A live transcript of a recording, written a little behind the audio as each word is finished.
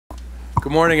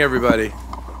Good morning, everybody.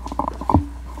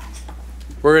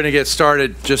 We're going to get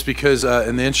started just because,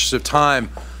 in the interest of time,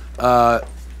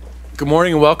 good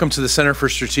morning and welcome to the Center for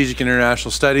Strategic International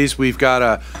Studies. We've got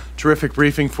a terrific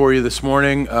briefing for you this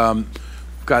morning.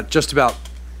 We've got just about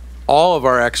all of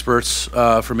our experts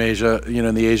from Asia,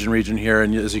 in the Asian region here,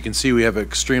 and as you can see, we have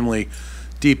extremely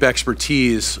deep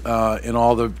expertise in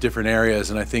all the different areas,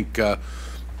 and I think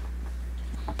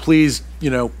please,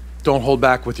 don't hold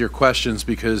back with your questions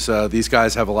because these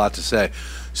guys have a lot to say.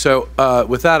 So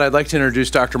with that, I'd like to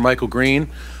introduce Dr. Michael Green.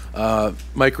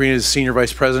 Mike Green is Senior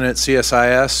Vice President at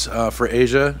CSIS for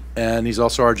Asia, and he's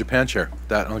also our Japan Chair. With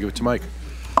that, I'll give it to Mike.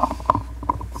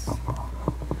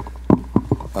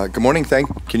 Good morning. Can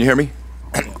you hear me?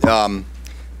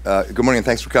 Good morning, and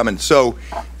thanks for coming. So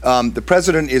the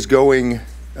President is going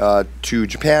to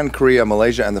Japan, Korea,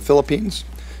 Malaysia, and the Philippines.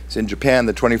 It's in Japan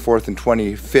the 24th and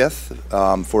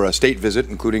 25th for a state visit,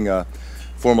 including a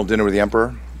formal dinner with the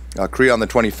Emperor. Korea on the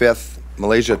 25th,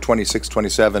 Malaysia 26,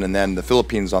 27, and then the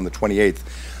Philippines on the 28th.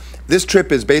 This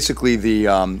trip is basically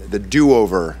the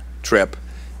do-over trip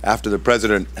after the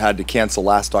President had to cancel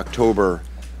last October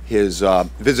his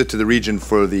visit to the region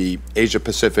for the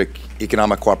Asia-Pacific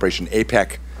Economic Cooperation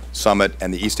APEC Summit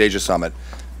and the East Asia Summit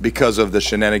because of the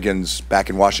shenanigans back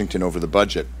in Washington over the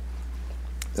budget.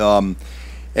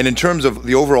 And in terms of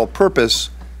the overall purpose,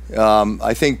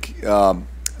 I think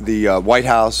the White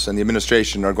House and the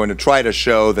administration are going to try to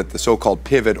show that the so-called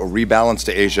pivot or rebalance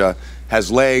to Asia has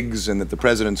legs and that the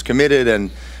President's committed,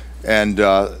 and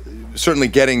certainly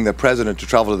getting the President to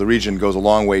travel to the region goes a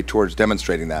long way towards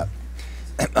demonstrating that.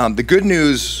 The good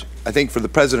news, I think, for the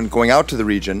President going out to the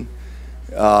region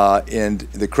and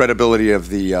the credibility of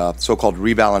the so-called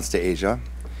rebalance to Asia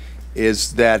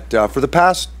is that for the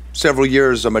past several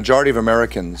years, a majority of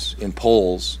Americans in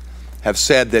polls have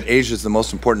said that Asia is the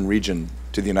most important region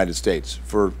to the United States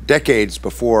for decades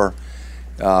before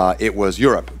it was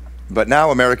Europe. But now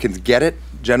Americans get it,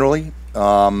 generally.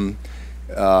 Not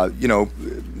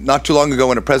too long ago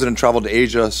when a president traveled to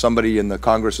Asia, somebody in the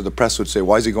Congress or the press would say,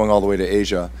 why is he going all the way to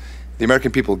Asia? The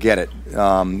American people get it,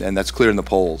 and that's clear in the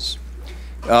polls.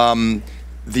 The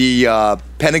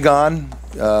Pentagon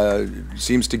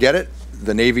seems to get it.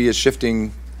 The Navy is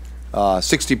shifting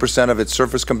 60% of its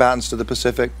surface combatants to the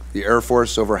Pacific. The Air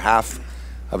Force, over half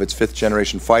of its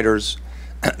fifth-generation fighters.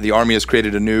 The Army has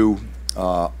created a new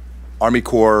Army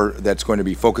Corps that's going to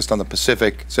be focused on the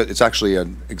Pacific. So it's actually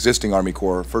an existing Army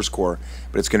Corps, First Corps,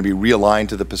 but it's going to be realigned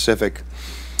to the Pacific.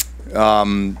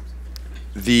 The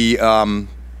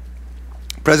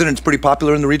President's pretty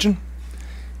popular in the region,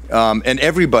 and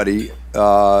everybody,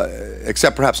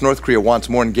 except perhaps North Korea, wants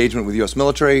more engagement with the U.S.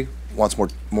 military, wants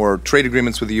more trade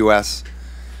agreements with the U.S.,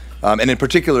 and in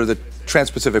particular the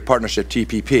Trans-Pacific Partnership,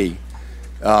 TPP,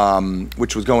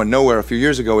 which was going nowhere a few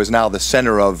years ago, is now the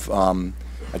center of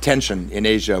attention in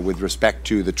Asia with respect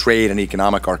to the trade and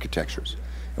economic architectures.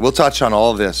 And we'll touch on all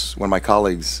of this when my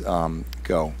colleagues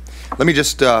go. Let me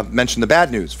just mention the bad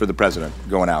news for the President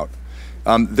going out.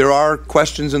 There are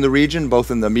questions in the region, both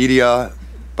in the media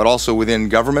but also within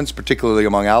governments, particularly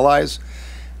among allies,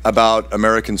 about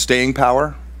American staying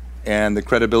power and the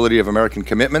credibility of American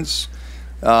commitments.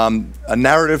 A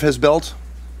narrative has built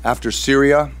after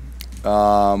Syria,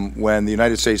 when the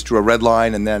United States drew a red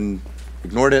line and then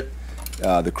ignored it,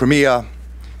 the Crimea,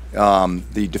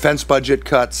 the defense budget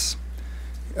cuts,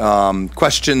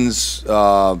 questions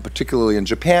particularly in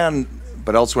Japan,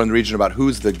 but elsewhere in the region about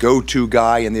who's the go-to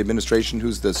guy in the administration,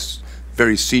 who's this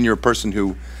very senior person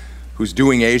who's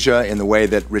doing Asia in the way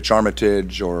that Rich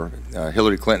Armitage or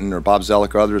Hillary Clinton or Bob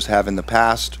Zoellick or others have in the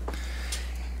past.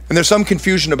 And there's some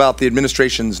confusion about the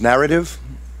administration's narrative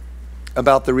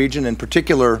about the region. In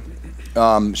particular,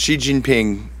 Xi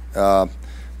Jinping, the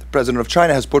president of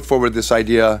China, has put forward this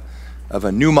idea of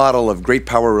a new model of great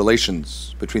power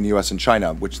relations between the U.S. and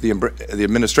China, which the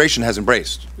administration has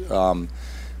embraced.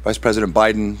 Vice President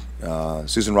Biden,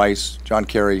 Susan Rice, John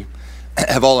Kerry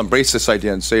have all embraced this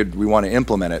idea and said we want to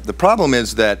implement it. The problem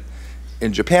is that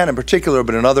in Japan in particular,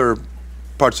 but in other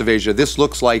parts of Asia, this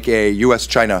looks like a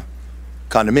U.S.-China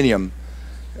condominium.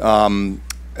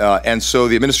 And so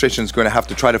the administration is going to have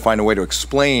to try to find a way to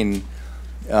explain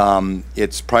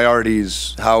its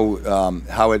priorities,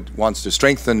 how it wants to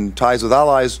strengthen ties with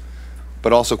allies,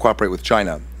 but also cooperate with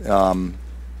China.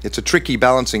 It's a tricky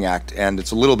balancing act, and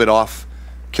it's a little bit off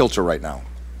kilter right now.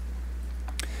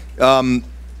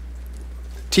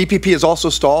 TPP is also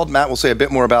stalled. Matt will say a bit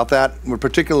more about that. We're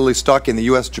particularly stuck in the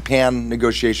U.S.-Japan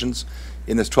negotiations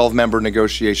in this 12-member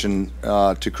negotiation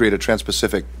to create a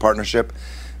Trans-Pacific Partnership.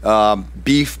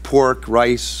 Beef, pork,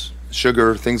 rice,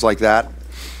 sugar, things like that.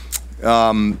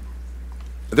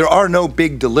 There are no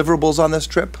big deliverables on this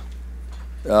trip.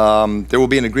 There will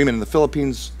be an agreement in the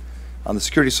Philippines. On the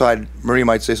security side, Marie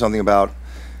might say something about.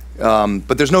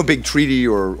 But there's no big treaty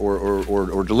or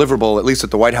deliverable, at least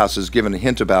that the White House has given a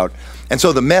hint about. And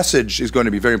so the message is going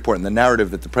to be very important, the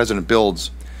narrative that the President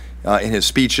builds in his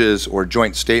speeches or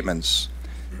joint statements.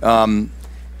 My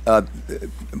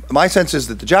sense is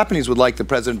that the Japanese would like the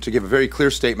President to give a very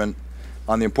clear statement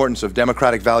on the importance of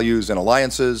democratic values and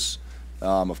alliances,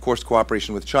 of course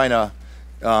cooperation with China,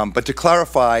 but to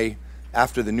clarify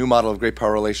after the new model of great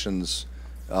power relations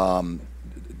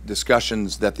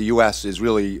discussions that the U.S. is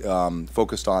really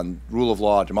focused on rule of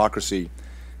law, democracy.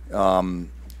 That's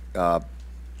a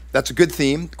good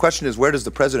theme. The question is, where does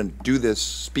the President do this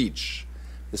speech?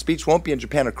 The speech won't be in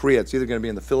Japan or Korea. It's either going to be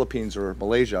in the Philippines or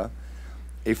Malaysia.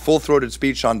 A full-throated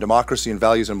speech on democracy and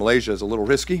values in Malaysia is a little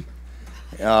risky.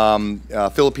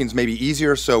 Philippines may be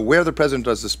easier. So where the President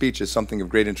does the speech is something of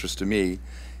great interest to me.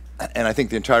 And I think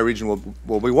the entire region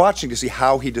will be watching to see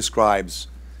how he describes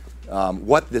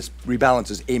what this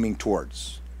rebalance is aiming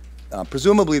towards.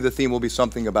 Presumably the theme will be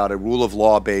something about a rule of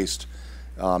law based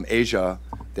Asia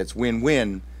that's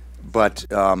win-win, but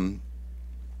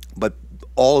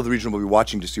all of the region will be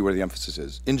watching to see where the emphasis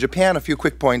is. In Japan, a few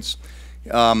quick points.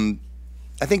 I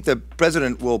think the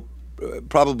President will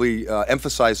probably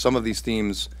emphasize some of these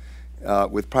themes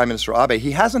with Prime Minister Abe.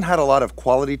 He hasn't had a lot of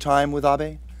quality time with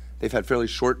Abe. They've had fairly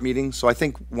short meetings, so I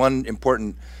think one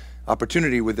important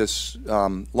opportunity with this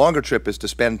longer trip is to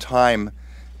spend time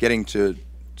getting to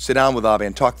sit down with Abe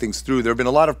and talk things through. There have been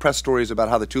a lot of press stories about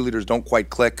how the two leaders don't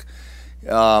quite click.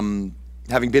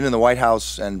 Having been in the White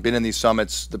House and been in these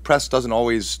summits, the press doesn't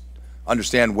always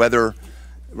understand whether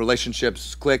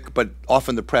relationships click, but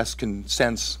often the press can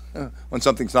sense when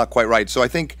something's not quite right. So I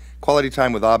think quality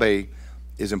time with Abe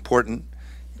is important.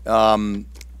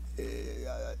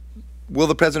 Will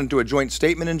the President do a joint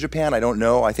statement in Japan? I don't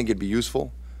know. I think it'd be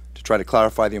useful to try to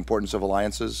clarify the importance of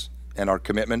alliances and our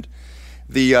commitment.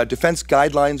 The defense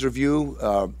guidelines review,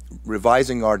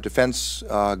 revising our defense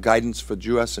guidance for the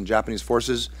U.S. and Japanese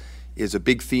forces, is a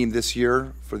big theme this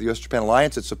year for the U.S.-Japan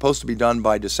alliance. It's supposed to be done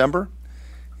by December,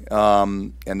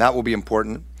 and that will be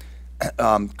important.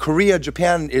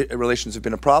 Korea-Japan relations have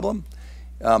been a problem.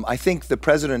 I think the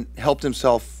President helped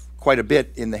himself quite a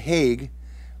bit in The Hague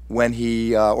when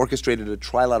he orchestrated a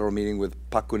trilateral meeting with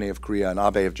Park Geun-hye of Korea and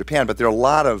Abe of Japan, but there are a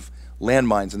lot of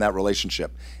landmines in that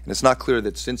relationship. And it's not clear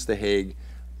that since The Hague,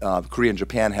 Korea and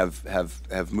Japan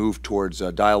have moved towards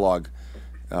dialogue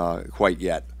quite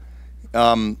yet.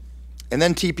 And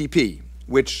then TPP,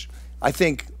 which I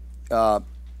think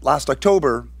last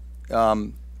October,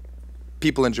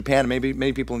 people in Japan, maybe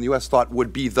many people in the U.S. thought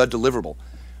would be the deliverable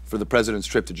for the President's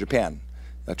trip to Japan,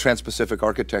 a trans-Pacific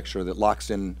architecture that locks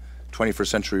in 21st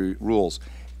century rules.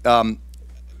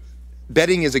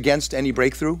 Betting is against any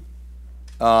breakthrough.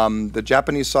 The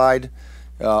Japanese side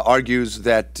argues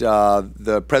that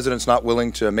the President's not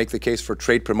willing to make the case for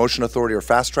trade promotion authority or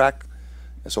fast track.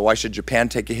 So why should Japan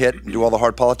take a hit and do all the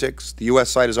hard politics? The U.S.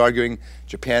 side is arguing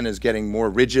Japan is getting more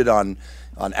rigid on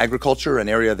agriculture, an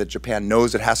area that Japan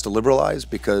knows it has to liberalize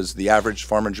because the average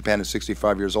farmer in Japan is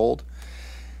 65 years old.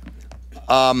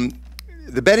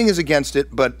 The betting is against it,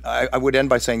 but I would end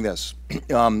by saying this.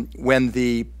 When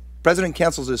the President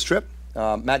cancels his trip,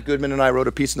 Matt Goodman and I wrote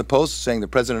a piece in the Post saying the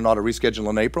President ought to reschedule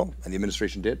in April, and the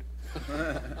administration did.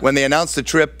 When they announced the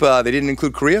trip, they didn't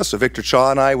include Korea, so Victor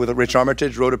Cha and I, with Rich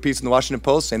Armitage, wrote a piece in the Washington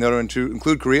Post saying they ought to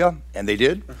include Korea, and they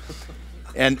did.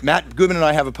 And Matt Goodman and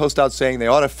I have a post out saying they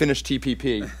ought to finish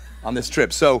TPP on this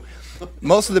trip. So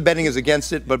most of the betting is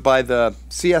against it, but by the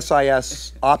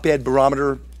CSIS op-ed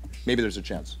barometer, maybe there's a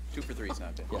chance. 2 for 3 is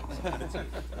not bad. Yeah.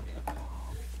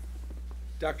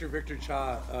 Dr. Victor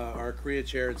Cha, our Korea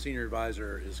chair and senior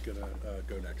advisor, is going to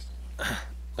go next.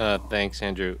 Thanks,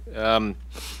 Andrew.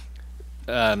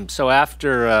 So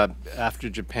after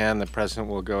Japan, the President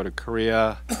will go to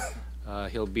Korea.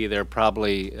 He'll be there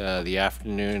probably the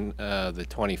afternoon, the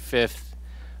 25th,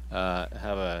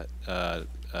 have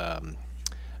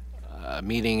a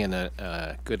meeting and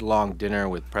a good long dinner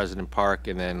with President Park,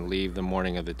 and then leave the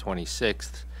morning of the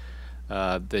 26th.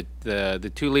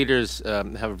 The two leaders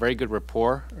have a very good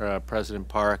rapport, President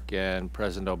Park and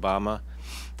President Obama,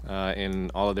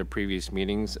 in all of their previous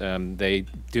meetings. They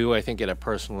do, I think, at a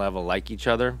personal level, like each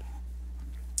other.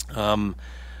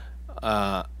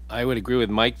 I would agree with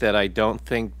Mike that I don't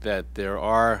think that there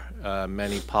are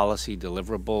many policy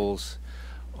deliverables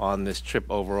on this trip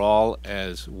overall,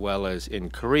 as well as in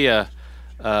Korea,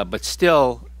 but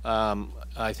still,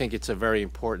 I think it's a very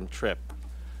important trip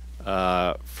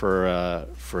for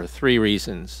 3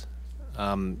 reasons.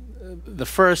 The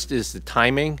first is the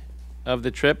timing of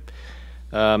the trip.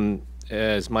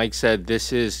 As Mike said,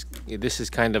 this is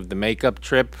kind of the makeup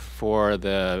trip for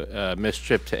the missed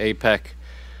trip to APEC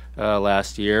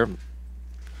last year.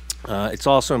 It's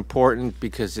also important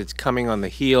because it's coming on the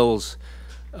heels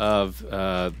of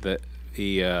the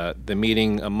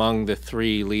meeting among the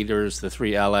three leaders, the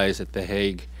three allies at The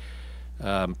Hague,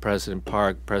 President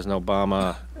Park, President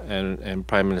Obama, and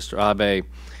Prime Minister Abe.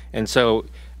 And so,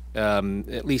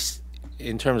 at least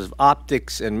in terms of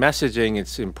optics and messaging,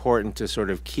 it's important to sort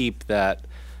of keep that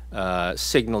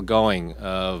signal going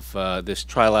of this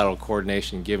trilateral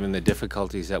coordination, given the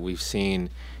difficulties that we've seen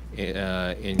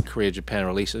in Korea-Japan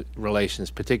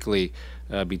relations, particularly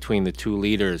between the two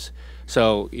leaders.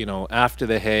 So, you know, after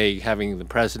The Hague, having the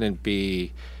president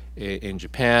be in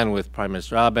Japan with Prime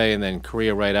Minister Abe, and then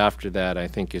Korea right after that, I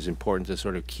think is important to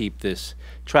sort of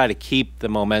try to keep the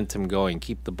momentum going,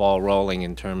 keep the ball rolling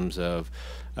in terms of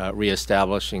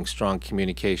reestablishing strong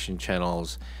communication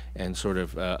channels and sort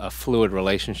of a fluid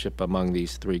relationship among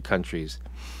these three countries.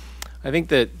 I think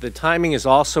that the timing is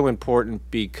also important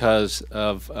because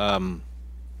of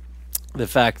the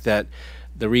fact that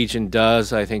the region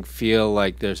does, I think, feel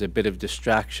like there's a bit of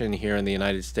distraction here in the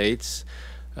United States.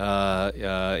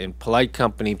 In polite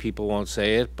company, people won't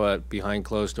say it, but behind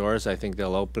closed doors, I think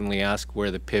they'll openly ask where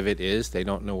the pivot is. They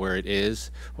don't know where it is,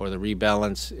 or the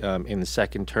rebalance in the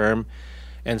second term.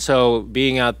 And so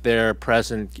being out there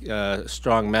present,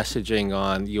 strong messaging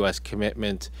on U.S.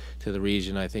 commitment to the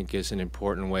region, I think, is an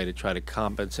important way to try to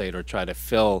compensate or try to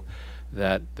fill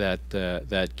that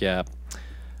gap.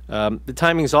 The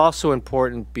timing is also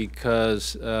important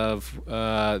because of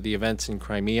the events in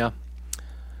Crimea.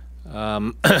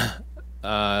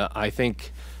 I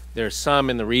think there's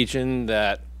some in the region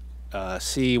that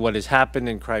see what has happened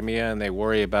in Crimea and they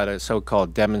worry about a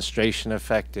so-called demonstration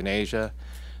effect in Asia,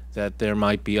 that there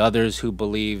might be others who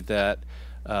believe that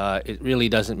it really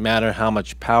doesn't matter how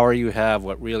much power you have.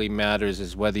 What really matters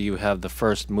is whether you have the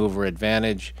first mover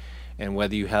advantage and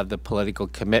whether you have the political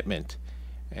commitment.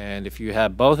 And if you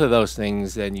have both of those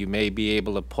things, then you may be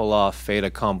able to pull off fait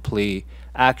accompli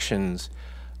actions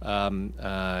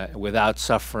without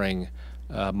suffering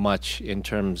much in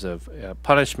terms of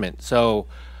punishment. So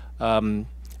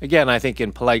again, I think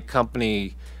in polite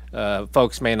company,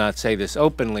 folks may not say this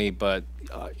openly, but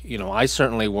you know, I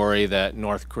certainly worry that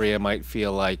North Korea might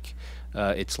feel like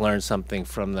it's learned something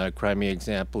from the Crimea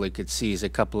example. It could seize a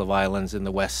couple of islands in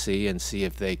the West Sea and see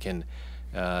if they can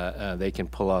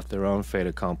pull off their own fait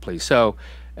accompli. So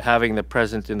having the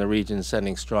president in the region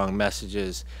sending strong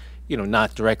messages, you know,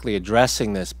 not directly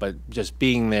addressing this, but just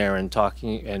being there and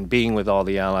talking and being with all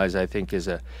the allies, I think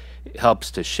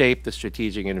helps to shape the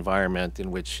strategic environment in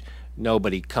which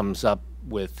nobody comes up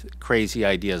with crazy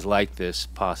ideas like this,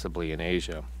 possibly in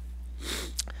Asia.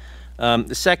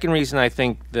 The second reason I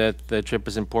think that the trip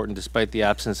is important, despite the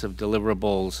absence of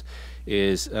deliverables,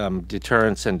 is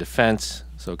deterrence and defense,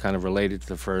 so kind of related to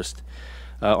the first.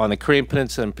 On the Korean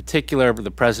Peninsula in particular, the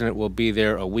president will be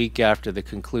there a week after the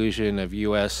conclusion of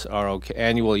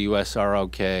annual U.S.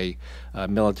 ROK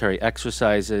military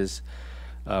exercises.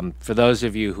 For those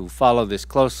of you who follow this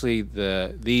closely,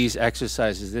 these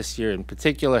exercises this year in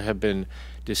particular have been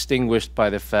distinguished by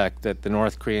the fact that the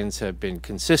North Koreans have been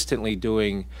consistently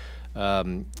doing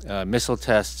missile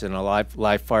tests and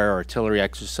live-fire artillery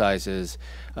exercises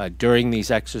during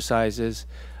these exercises.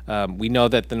 We know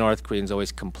that the North Koreans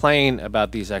always complain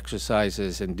about these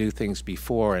exercises and do things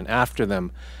before and after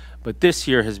them, but this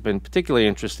year has been particularly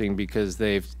interesting because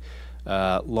they've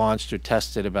launched or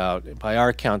tested by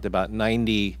our count, about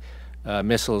 90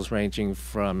 missiles ranging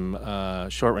from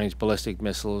short-range ballistic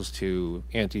missiles to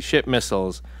anti-ship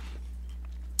missiles.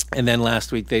 And then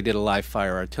last week they did a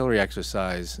live-fire artillery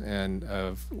exercise and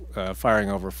firing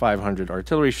over 500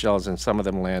 artillery shells, and some of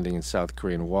them landing in South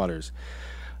Korean waters.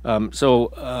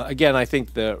 Again, I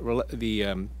think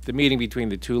the meeting between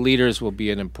the two leaders will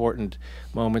be an important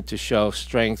moment to show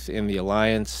strength in the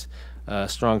alliance,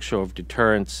 strong show of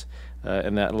deterrence,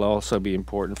 and that will also be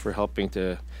important for helping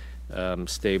to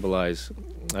stabilize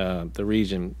the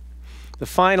region. The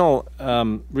final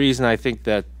reason I think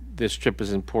that this trip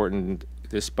is important,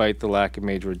 despite the lack of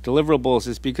major deliverables,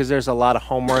 is because there's a lot of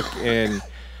homework in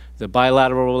the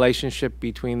bilateral relationship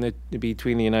between the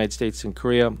United States and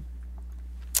Korea.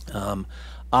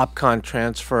 OPCON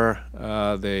transfer,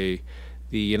 the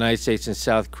United States and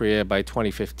South Korea by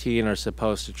 2015 are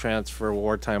supposed to transfer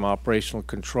wartime operational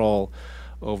control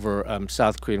over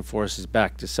South Korean forces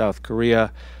back to South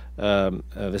Korea.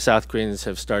 The South Koreans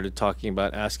have started talking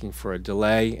about asking for a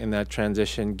delay in that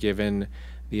transition given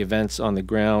the events on the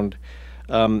ground.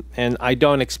 And I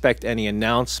don't expect any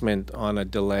announcement on a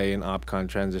delay in OPCON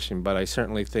transition, but I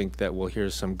certainly think that we'll hear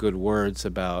some good words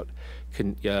about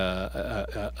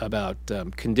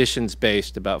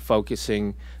conditions-based, about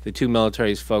focusing, the two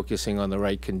militaries focusing on the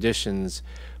right conditions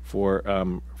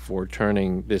for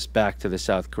turning this back to the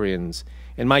South Koreans.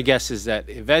 And my guess is that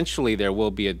eventually there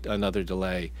will be another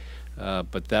delay,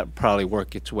 but that probably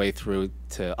work its way through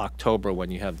to October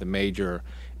when you have the major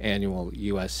annual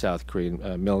U.S.-South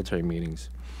Korean military meetings.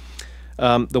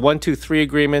 The 123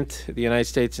 agreement, the United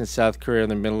States and South Korea are in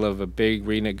the middle of a big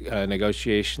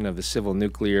renegotiation of the civil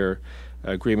nuclear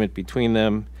agreement between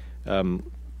them.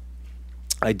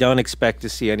 I don't expect to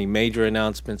see any major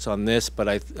announcements on this, but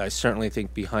I certainly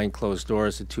think behind closed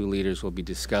doors the two leaders will be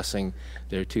discussing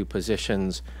their two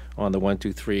positions on the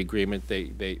 123 agreement.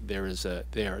 They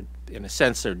are in a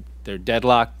sense they're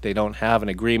deadlocked. They don't have an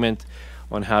agreement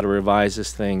on how to revise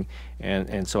this thing,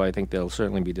 and so I think there'll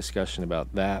certainly be discussion about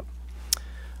that.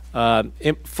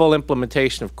 Full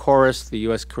implementation of CORUS, the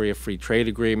U.S.-Korea Free Trade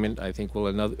Agreement, I think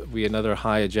will be another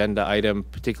high agenda item,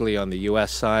 particularly on the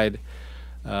U.S. side.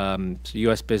 So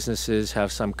U.S. businesses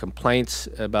have some complaints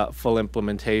about full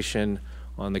implementation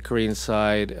on the Korean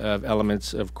side of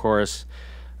elements of CORUS.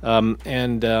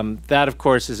 That, of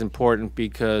course, is important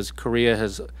because Korea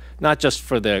has, not just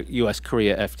for the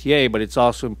U.S.-Korea FTA, but it's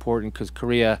also important because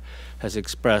Korea has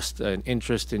expressed an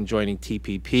interest in joining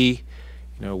TPP.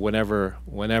 You know, whenever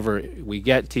we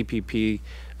get TPP,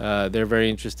 they're very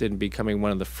interested in becoming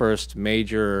one of the first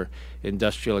major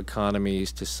industrial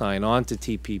economies to sign on to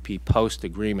TPP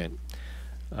post-agreement.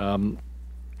 Base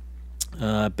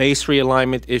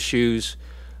realignment issues.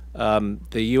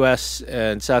 The U.S.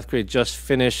 and South Korea just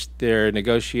finished their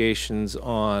negotiations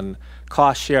on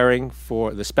cost sharing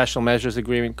for the special measures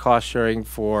agreement, cost sharing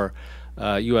for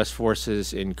U.S.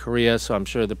 forces in Korea. So I'm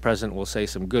sure the President will say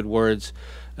some good words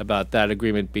about that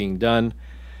agreement being done.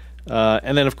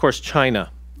 And then, of course, China.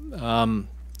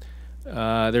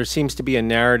 There seems to be a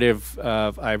narrative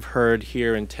I've heard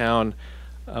here in town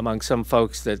among some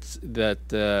folks that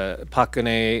Park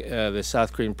Geun-hye, the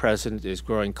South Korean president, is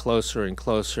growing closer and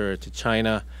closer to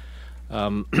China.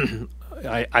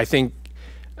 I think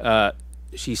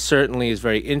she certainly is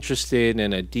very interested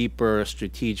in a deeper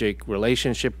strategic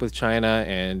relationship with China,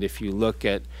 and if you look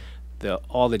at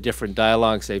all the different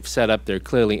dialogues they've set up, they're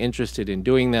clearly interested in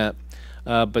doing that.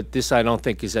 But this, I don't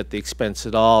think, is at the expense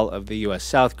at all of the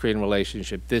U.S.-South Korean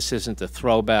relationship. This isn't a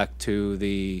throwback to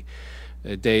the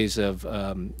days of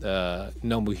Roh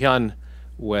Moo-hyun,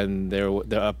 when there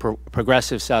was a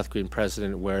progressive South Korean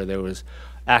president, where there was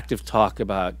active talk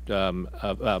about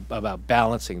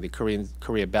balancing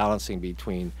Korea balancing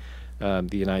between the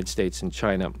United States and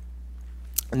China.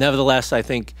 Nevertheless, I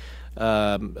think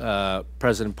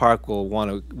President Park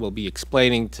will be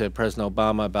explaining to President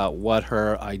Obama about what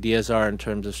her ideas are in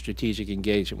terms of strategic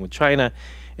engagement with China,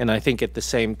 and I think at the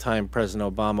same time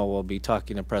President Obama will be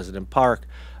talking to President Park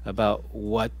about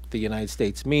what the United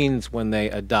States means when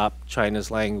they adopt China's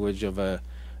language of a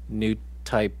new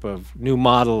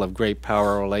model of great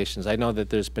power relations. I know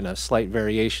that there's been a slight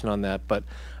variation on that, but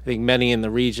I think many in the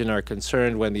region are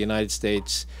concerned when the United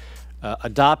States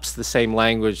adopts the same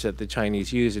language that the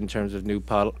Chinese use in terms of new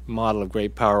model of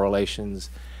great power relations.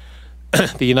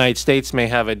 The United States may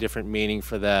have a different meaning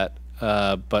for that,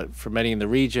 but for many in the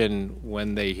region,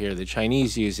 when they hear the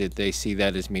Chinese use it, they see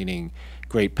that as meaning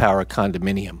great power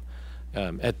condominium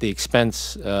at the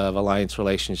expense of alliance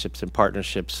relationships and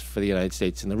partnerships for the United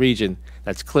States in the region.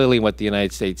 That's clearly what the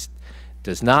United States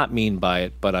does not mean by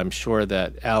it, but I'm sure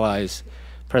that allies,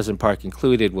 President Park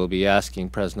included, will be asking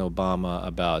President Obama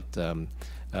about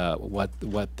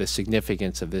what the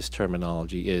significance of this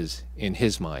terminology is in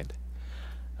his mind.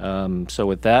 So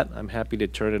with that, I'm happy to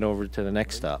turn it over to the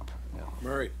next stop.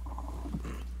 Murray.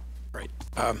 Right.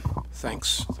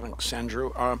 Thanks,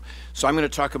 Andrew. So I'm going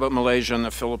to talk about Malaysia and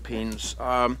the Philippines.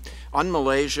 On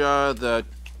Malaysia, the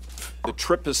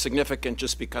trip is significant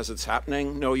just because it's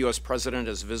happening. No U.S. president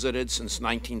has visited since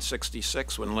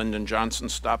 1966 when Lyndon Johnson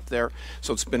stopped there,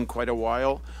 so it's been quite a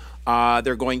while.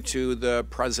 They're going to the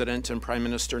president and Prime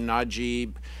Minister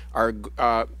Najib.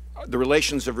 The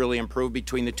relations have really improved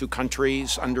between the two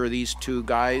countries under these two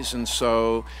guys, and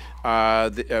so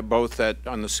both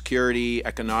on the security,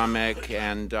 economic,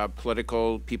 and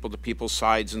political, people-to-people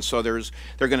sides, and so they're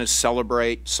going to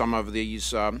celebrate some of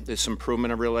this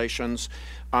improvement of relations.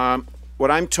 What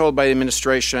I'm told by the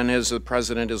administration is the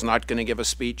president is not going to give a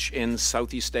speech in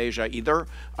Southeast Asia either,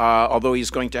 although he's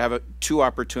going to have two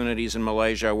opportunities in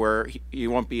Malaysia where he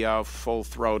won't be a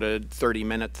full-throated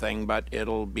 30-minute thing, but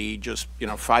it'll be just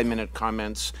 5-minute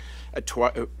comments,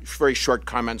 very short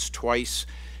comments twice.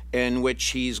 in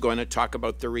which he's going to talk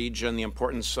about the region, the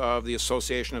importance of the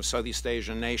Association of Southeast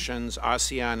Asian Nations,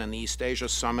 ASEAN, and the East Asia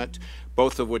Summit,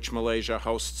 both of which Malaysia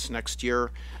hosts next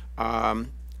year.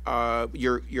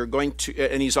 You're going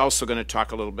to, and he's also going to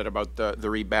talk a little bit about the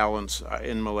rebalance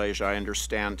in Malaysia, I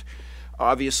understand.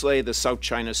 Obviously, the South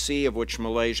China Sea, of which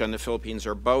Malaysia and the Philippines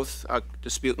are both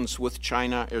disputants with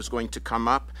China, is going to come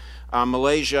up.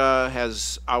 Malaysia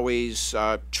has always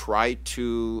tried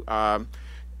to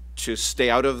stay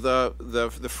out of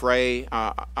the fray,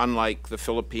 unlike the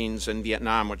Philippines and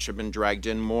Vietnam, which have been dragged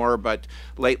in more. But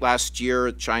late last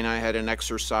year, China had an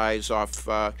exercise off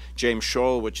James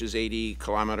Shoal, which is 80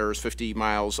 kilometers, 50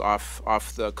 miles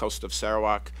off the coast of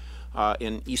Sarawak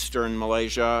in eastern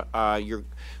Malaysia. And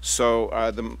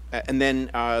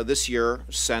then this year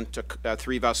sent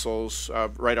 3 vessels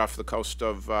right off the coast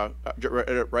of,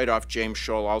 right off James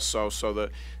Shoal also. So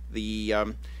the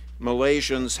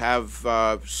Malaysians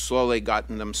have slowly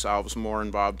gotten themselves more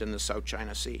involved in the South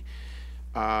China Sea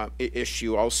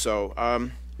issue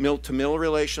also. Mill-to-mill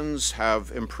relations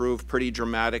have improved pretty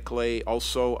dramatically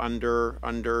also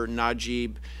under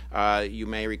Najib. You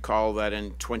may recall that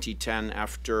in 2010,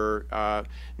 after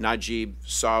Najib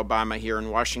saw Obama here in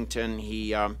Washington,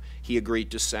 he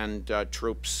agreed to send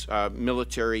troops,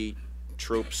 military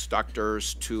troops,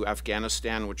 doctors to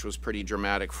Afghanistan, which was pretty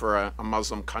dramatic for a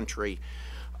Muslim country.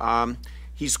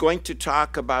 He's going to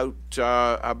talk about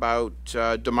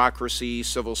democracy,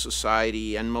 civil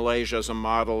society, and Malaysia as a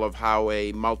model of how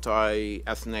a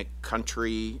multi-ethnic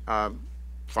country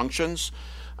functions.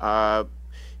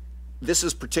 This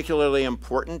is particularly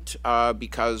important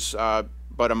because about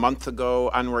a month ago,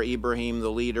 Anwar Ibrahim,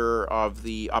 the leader of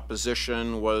the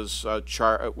opposition, was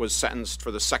sentenced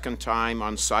for the second time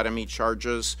on sodomy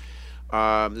charges.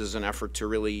 This is an effort to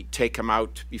really take him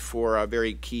out before a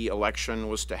very key election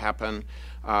was to happen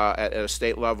at a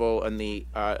state level. And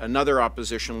another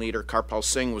opposition leader, Karpal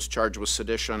Singh, was charged with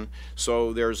sedition.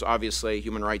 So there's obviously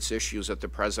human rights issues that the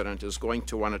president is going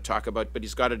to want to talk about, but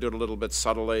he's got to do it a little bit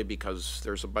subtly because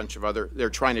there's a bunch of other, they're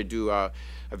trying to do a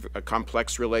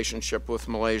complex relationship with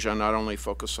Malaysia, not only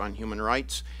focus on human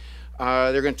rights.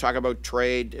 They're going to talk about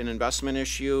trade and investment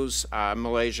issues.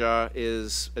 Malaysia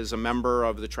is a member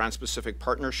of the Trans-Pacific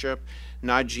Partnership.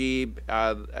 Najib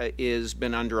has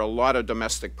been under a lot of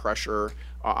domestic pressure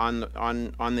on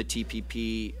the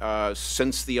TPP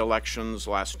since the elections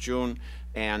last June.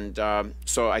 And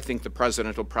so I think the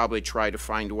president will probably try to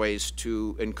find ways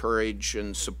to encourage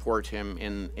and support him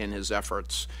in his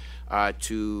efforts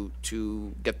to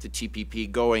get the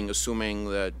TPP going, assuming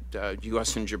that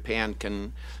U.S. and Japan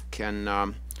can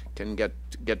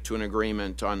get to an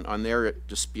agreement on their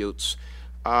disputes.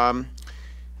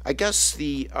 I guess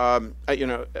the last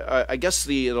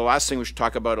thing we should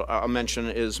talk about, I'll mention,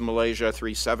 is Malaysia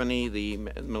 370, the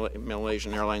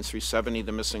Malaysian Airlines 370,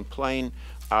 the missing plane.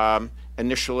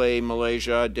 Initially,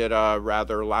 Malaysia did a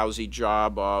rather lousy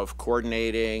job of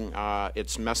coordinating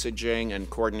its messaging and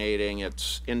coordinating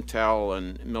its intel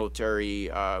and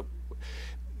military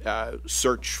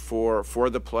search for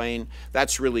the plane.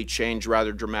 That's really changed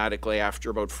rather dramatically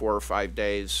after about 4 or 5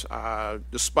 days,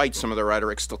 despite some of the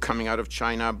rhetoric still coming out of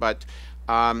China. But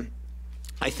I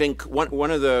think one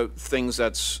of the things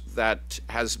that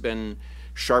has been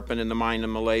sharpened in the mind of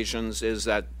Malaysians is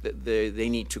that they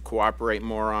need to cooperate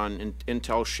more on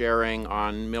intel sharing,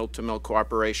 on mill-to-mill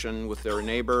cooperation with their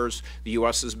neighbors. The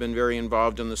U.S. has been very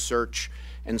involved in the search.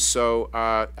 And so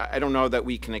I don't know that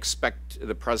we can expect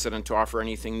the president to offer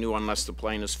anything new unless the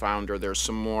plane is found or there's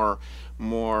some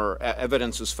more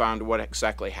evidence is found of what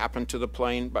exactly happened to the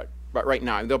plane. But right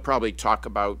now they'll probably talk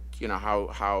about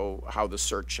how the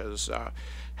search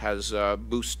has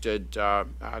boosted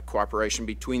cooperation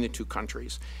between the two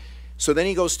countries. So then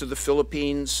he goes to the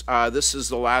Philippines. This is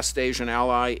the last Asian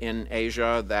ally in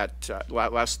Asia that,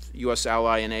 last U.S.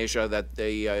 ally in Asia that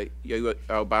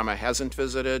Obama hasn't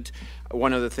visited.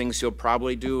 One of the things he'll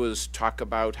probably do is talk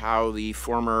about how the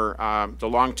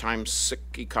longtime sick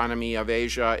economy of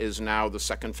Asia is now the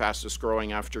second fastest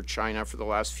growing after China for the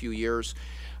last few years.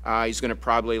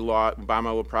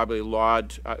 Obama will probably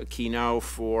laud Aquino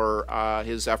for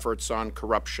his efforts on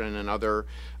corruption and other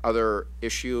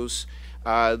issues.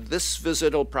 This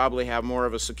visit will probably have more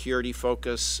of a security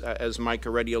focus, as Mike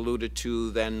already alluded to,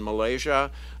 than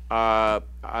Malaysia.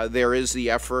 There is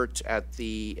the effort at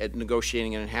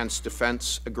negotiating an enhanced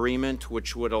defense agreement,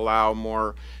 which would allow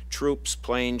more troops,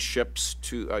 planes, ships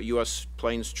to U.S.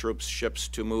 planes, troops, ships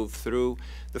to move through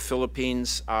the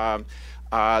Philippines.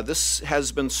 This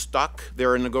has been stuck.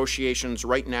 There are negotiations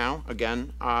right now,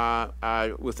 again,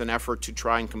 with an effort to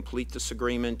try and complete this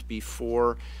agreement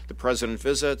before the president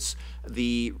visits.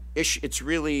 It's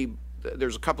really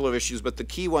there's a couple of issues, but the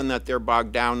key one that they're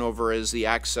bogged down over is the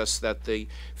access that the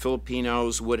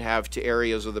Filipinos would have to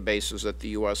areas of the bases that the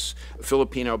U.S.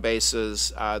 Filipino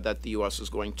bases that the U.S. is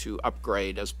going to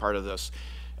upgrade as part of this.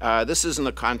 This is in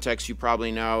the context you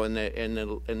probably know in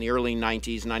the early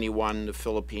 90s, 91, the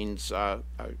Philippines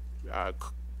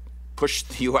pushed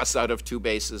the U.S. out of two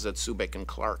bases at Subic and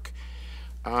Clark.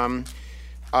 The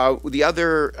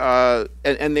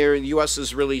U.S.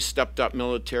 has really stepped up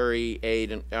military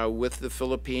aid with the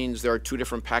Philippines. There are two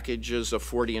different packages of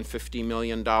 $40 and $50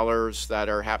 million that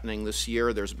are happening this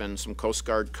year. There's been some Coast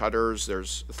Guard cutters.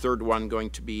 There's a third one going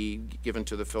to be given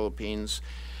to the Philippines.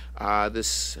 I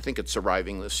think it's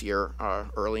arriving this year,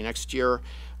 early next year.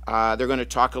 They're going to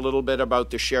talk a little bit about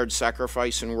the shared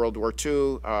sacrifice in World War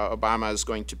II. Obama is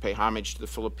going to pay homage to the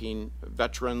Philippine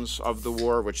veterans of the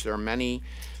war, which there are many.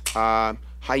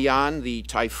 Haiyan, the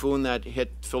typhoon that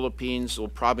hit Philippines, will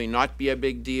probably not be a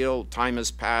big deal. Time has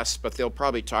passed, but they'll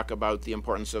probably talk about the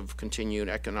importance of continued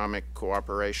economic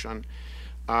cooperation.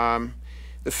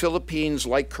 The Philippines,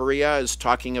 like Korea, is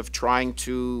talking of trying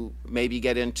to maybe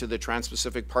get into the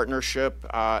Trans-Pacific Partnership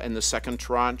in the second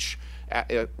tranche.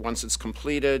 Once it's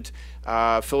completed,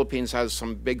 Philippines has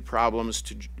some big problems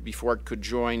before it could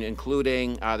join,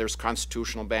 including there's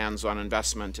constitutional bans on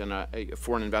investment in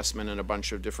foreign investment in a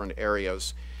bunch of different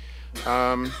areas.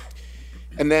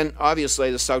 And then, obviously,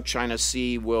 the South China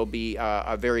Sea will be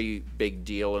a very big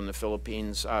deal in the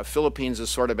Philippines. Philippines has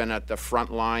sort of been at the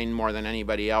front line more than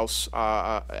anybody else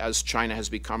as China has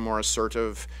become more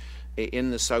assertive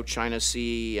in the South China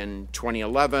Sea. In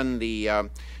 2011, the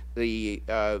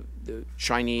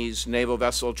Chinese naval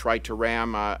vessel tried to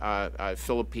ram a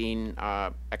Philippine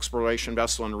exploration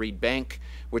vessel in Reed Bank,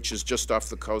 which is just off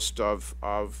the coast of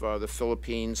the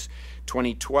Philippines.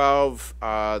 2012,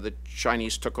 the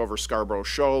Chinese took over Scarborough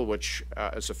Shoal, which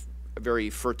is a very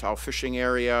fertile fishing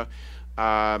area.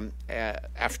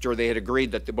 After they had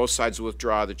agreed that both sides would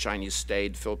withdraw, the Chinese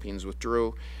stayed, Philippines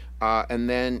withdrew. And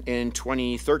then in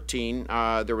 2013,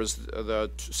 there was the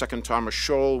Second Thomas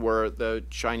Shoal, where the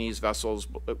Chinese vessels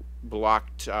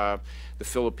blocked the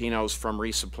Filipinos from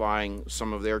resupplying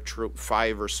some of their troops,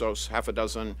 5 or so, half a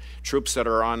dozen troops that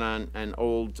are on an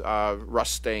old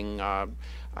rusting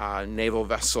naval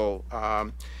vessel.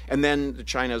 And then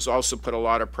China has also put a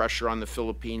lot of pressure on the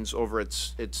Philippines over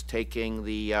its taking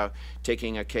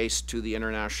a case to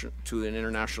an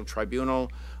international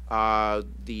tribunal.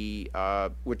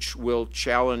 Which will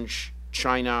challenge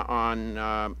China on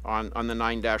the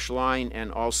 9-dash line,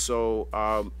 and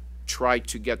also try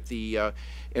to get the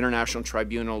International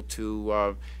Tribunal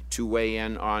to weigh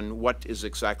in on what is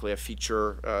exactly a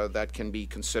feature that can be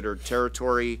considered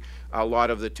territory. A lot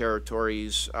of the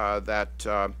territories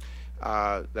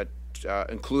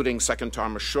including Second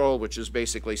Thomas Shoal, which is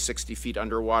basically 60 feet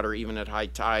underwater even at high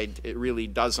tide, it really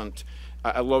doesn't.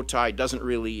 At low tide doesn't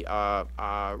really,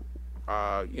 they're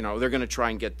going to try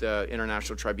and get the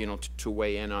International Tribunal to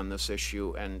weigh in on this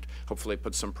issue and hopefully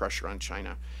put some pressure on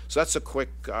China. So that's a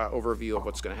quick overview of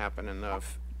what's going to happen in the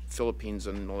Philippines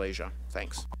and Malaysia.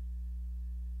 Thanks.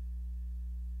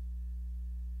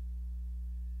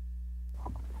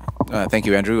 Thank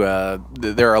you, Andrew.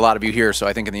 There are a lot of you here, so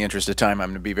I think in the interest of time, I'm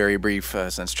going to be very brief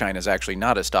since China is actually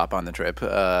not a stop on the trip,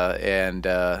 and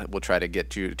we'll try to get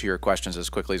to your questions as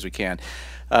quickly as we can.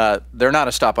 They're not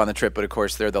a stop on the trip, but of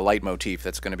course they're the leitmotif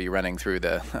that's going to be running through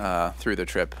the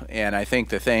trip. And I think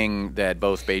the thing that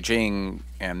both Beijing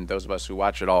and those of us who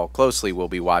watch it all closely will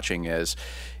be watching is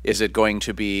it going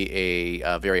to be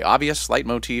a very obvious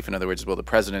leitmotif? In other words, will the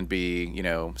president be,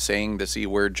 saying the C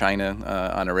word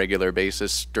China on a regular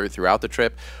basis throughout the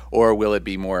trip, or will it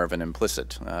be more of an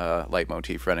implicit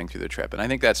leitmotif running through the trip? And I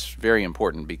think that's very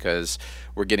important because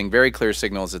we're getting very clear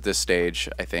signals at this stage,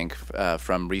 I think,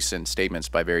 from recent statements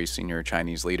by very senior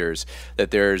Chinese leaders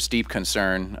that there's deep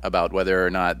concern about whether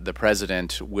or not the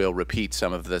president will repeat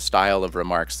some of the style of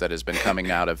remarks that has been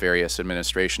coming out of various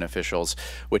administration officials,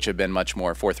 which have been much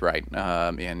more forthright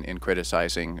in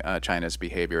criticizing China's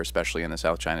behavior, especially in the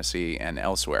South China Sea and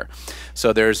elsewhere.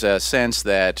 So there's a sense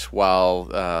that while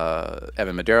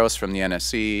Evan Medeiros from the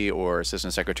NSC or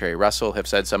Assistant Secretary Russell have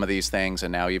said some of these things,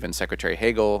 and now even Secretary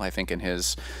Hagel, I think in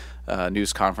his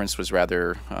news conference was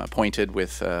rather pointed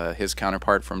with his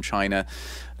counterpart from China.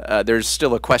 There's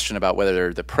still a question about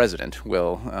whether the president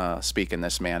will speak in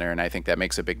this manner, and I think that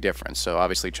makes a big difference. So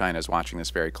obviously China is watching this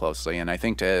very closely, and I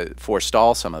think to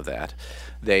forestall some of that,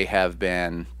 they have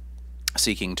been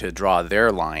seeking to draw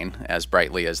their line as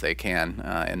brightly as they can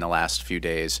in the last few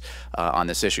days on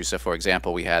this issue. So, for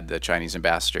example, we had the Chinese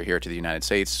ambassador here to the United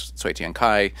States, Cui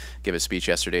Tiankai, give a speech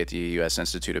yesterday at the U.S.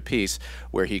 Institute of Peace,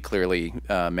 where he clearly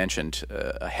mentioned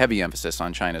a heavy emphasis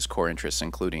on China's core interests,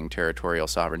 including territorial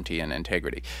sovereignty and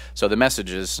integrity. So the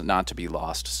message is not to be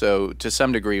lost. So to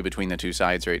some degree, between the two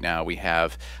sides right now, we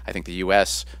have, I think, the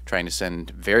U.S. trying to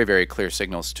send very, very clear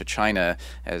signals to China,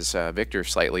 as Victor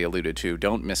slightly alluded to.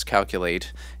 Don't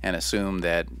miscalculate and assume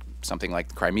that something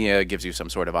like Crimea gives you some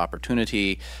sort of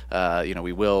opportunity.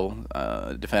 We will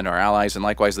defend our allies, and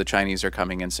likewise the Chinese are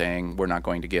coming and saying we're not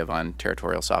going to give on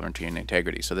territorial sovereignty and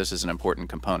integrity. So this is an important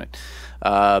component.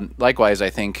 Likewise, I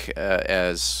think,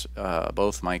 as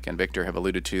both Mike and Victor have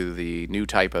alluded to, the new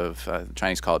type of,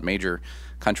 Chinese call it major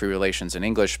country relations in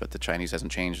English, but the Chinese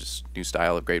hasn't changed. It's new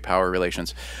style of great power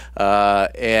relations.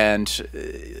 The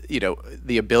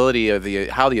ability of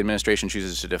how the administration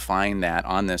chooses to define that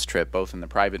on this trip, both in the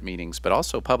private meetings, but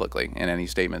also publicly in any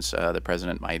statements the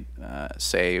president might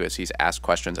say as he's asked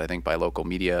questions, I think, by local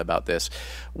media about this,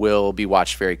 will be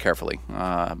watched very carefully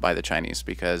by the Chinese,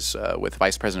 because with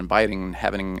Vice President Biden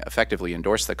having effectively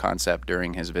endorsed the concept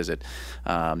during his visit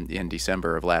in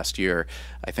December of last year,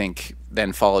 I think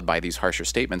then followed by these harsher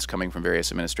statements coming from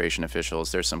various administration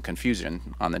officials, there's some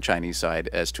confusion on the Chinese side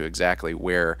as to exactly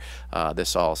where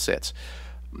this all sits.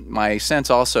 My sense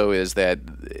also is that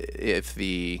if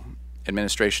the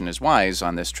administration is wise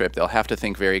on this trip, they'll have to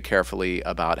think very carefully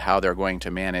about how they're going to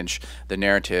manage the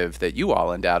narrative that you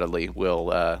all undoubtedly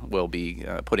will be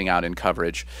putting out in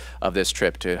coverage of this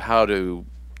trip, to how to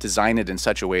design it in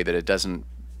such a way that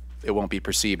it won't be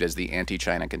perceived as the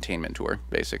anti-China containment tour,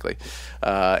 basically.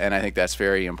 And I think that's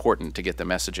very important to get the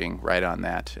messaging right on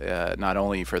that, not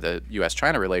only for the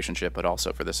U.S.-China relationship, but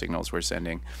also for the signals we're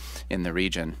sending in the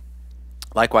region.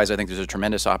 Likewise, I think there's a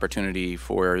tremendous opportunity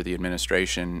for the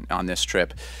administration on this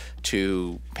trip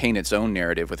to paint its own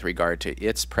narrative with regard to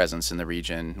its presence in the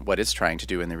region, what it's trying to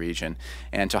do in the region,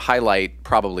 and to highlight,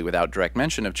 probably without direct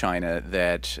mention of China,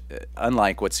 that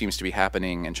unlike what seems to be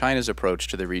happening in China's approach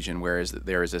to the region, whereas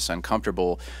there is this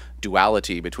uncomfortable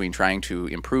duality between trying to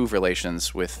improve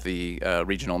relations with the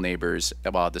regional neighbors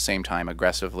while at the same time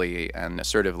aggressively and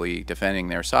assertively defending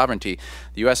their sovereignty,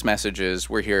 the U.S. message is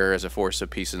we're here as a force of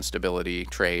peace and stability,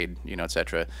 trade, et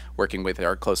cetera, working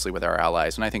closely with our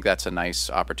allies. And I think that's a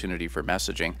nice opportunity for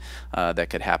messaging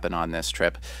that could happen on this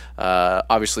trip.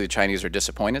 Obviously, the Chinese are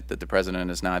disappointed that the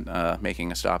president is not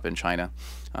making a stop in China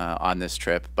on this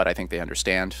trip, but I think they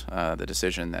understand the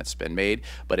decision that's been made.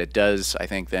 But it does, I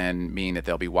think, then mean that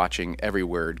they'll be watching every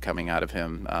word coming out of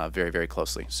him very, very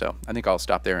closely. So I think I'll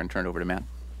stop there and turn it over to Matt.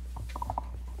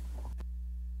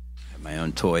 My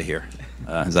own toy here.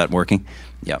 Is that working?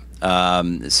 Yeah.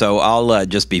 So I'll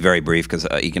just be very brief, because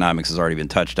economics has already been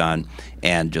touched on,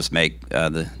 and just make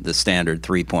the standard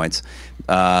 3 points.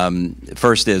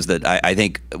 First is that I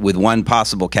think, with one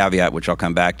possible caveat, which I'll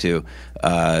come back to,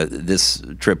 this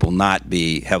trip will not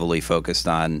be heavily focused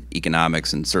on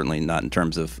economics, and certainly not in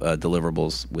terms of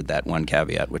deliverables, with that one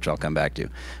caveat, which I'll come back to.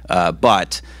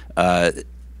 But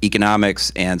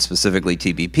economics, and specifically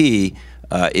TPP,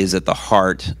 is at the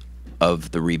heart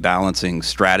of the rebalancing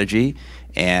strategy,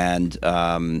 and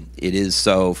it is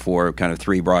so for kind of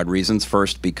 3 broad reasons.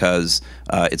 First, because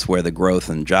it's where the growth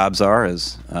and jobs are,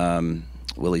 as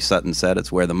Willie Sutton said,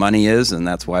 it's where the money is, and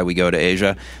that's why we go to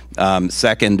Asia.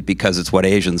 Second, because it's what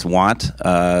Asians want.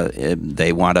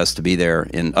 They want us to be there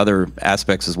in other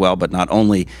aspects as well, but not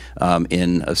only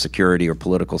in a security or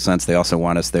political sense. They also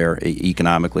want us there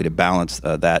economically to balance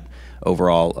that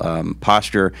overall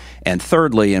posture. And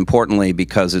thirdly, importantly,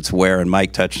 because it's where, and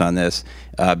Mike touched on this,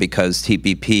 because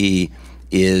TPP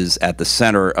is at the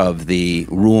center of the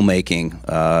rulemaking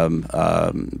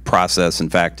process. In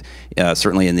fact,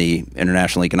 certainly in the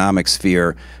international economic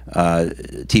sphere,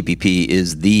 TPP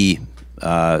is the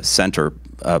center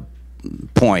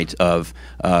point of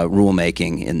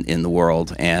rulemaking in the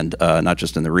world, and not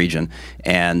just in the region.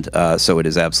 And so it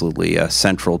is absolutely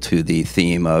central to the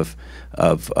theme of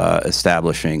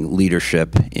establishing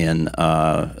leadership in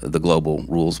the global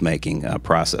rules-making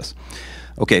process.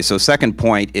 Okay, so second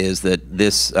point is that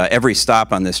this every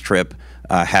stop on this trip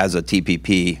has a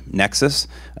TPP nexus.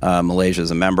 Malaysia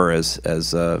is a member, as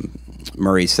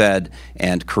Murray said,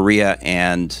 and Korea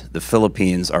and the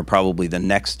Philippines are probably the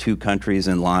next 2 countries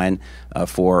in line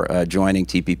for joining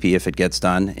TPP if it gets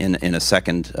done in a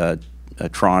second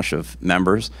tranche of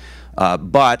members.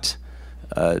 But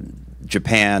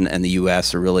Japan and the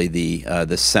U.S. are really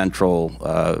the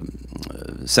central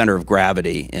center of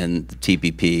gravity in the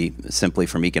TPP. Simply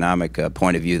from economic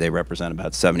point of view, they represent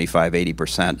about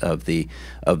 75–80%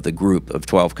 of the group of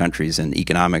 12 countries in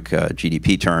economic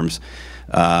GDP terms.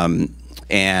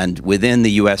 And within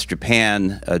the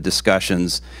U.S.-Japan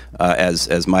discussions,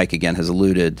 as Mike again has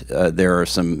alluded, there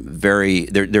is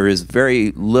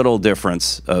very little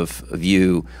difference of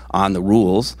view on the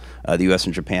rules. The U.S.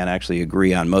 and Japan actually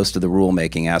agree on most of the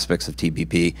rulemaking aspects of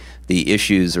TPP. The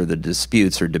issues or the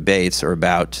disputes or debates are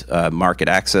about market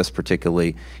access,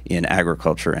 particularly in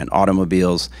agriculture and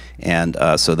automobiles, and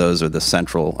so those are the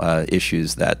central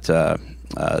issues that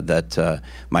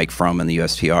Mike Fromm in the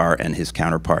USTR and his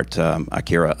counterpart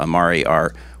Akira Amari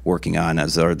are working on,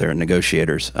 as are their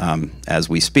negotiators as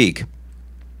we speak.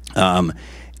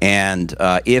 And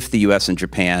if the U.S. and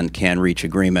Japan can reach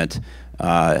agreement,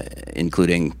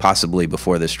 including possibly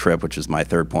before this trip, which is my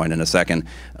third point in a second,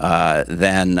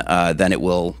 then it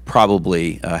will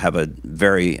probably have a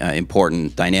very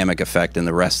important dynamic effect in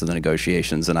the rest of the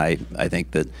negotiations. And I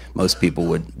think that most people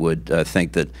would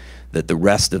think that the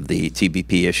rest of the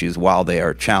TPP issues, while they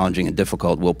are challenging and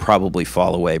difficult, will probably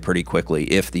fall away pretty quickly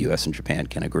if the U.S. and Japan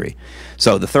can agree.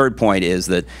 So the third point is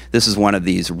that this is one of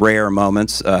these rare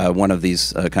moments, one of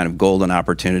these kind of golden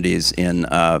opportunities in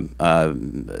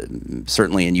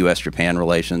certainly in U.S.-Japan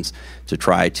relations to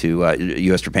try to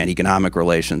U.S.-Japan economic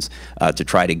relations to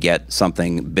try to get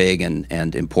something big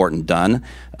and important done.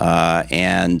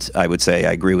 And I would say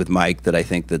I agree with Mike that I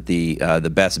think that the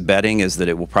best betting is that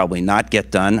it will probably not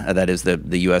get done. That is, that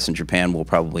the U.S. and Japan will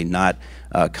probably not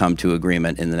come to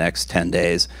agreement in the next 10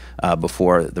 days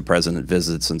before the president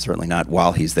visits, and certainly not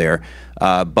while he's there.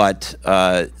 But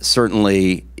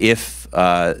certainly, if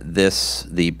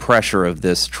the pressure of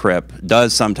this trip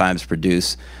does sometimes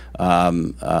produce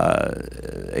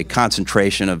a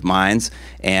concentration of minds,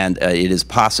 and it is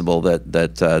possible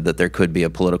that there could be a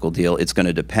political deal. It's going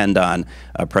to depend on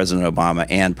President Obama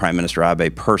and Prime Minister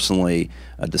Abe personally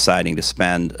deciding to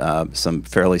spend some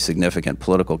fairly significant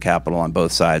political capital on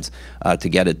both sides to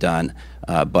get it done.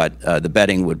 But the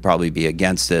betting would probably be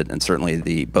against it, and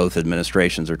certainly both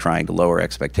administrations are trying to lower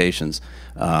expectations.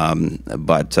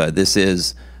 But this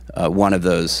is one of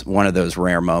those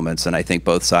rare moments, and I think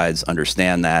both sides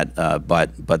understand that.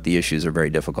 But the issues are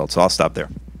very difficult. So I'll stop there.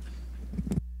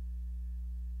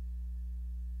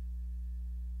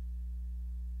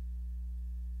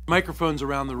 Microphones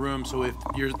around the room, so if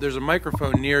there's a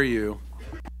microphone near you,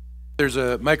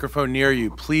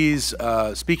 please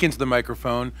speak into the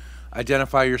microphone,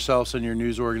 identify yourselves and your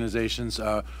news organizations.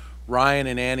 Ryan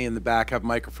and Annie in the back have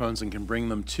microphones and can bring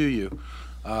them to you.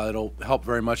 It'll help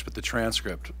very much with the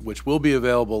transcript, which will be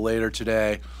available later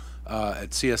today at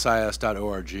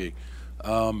csis.org.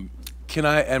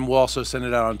 And we'll also send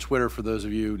it out on Twitter for those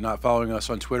of you not following us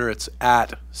on Twitter. It's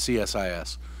at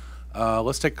CSIS.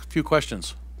 Let's take a few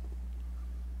questions.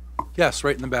 Yes,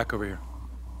 right in the back over here.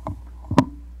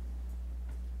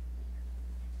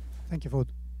 Thank you for.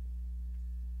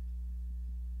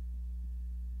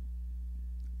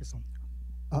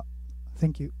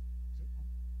 Thank you.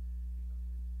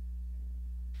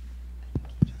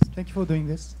 Thank you for doing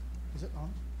this. Is it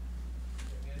on?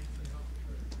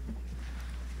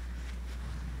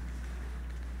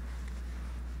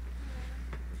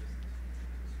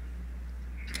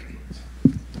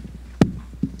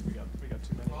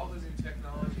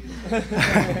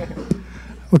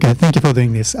 Okay, thank you for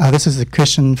doing this. This is a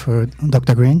question for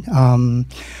Dr. Green. I'm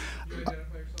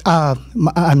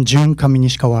Jun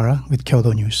Kami-Nishikawara with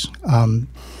Kyodo News.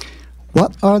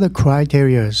 What are the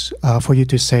criteria for you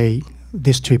to say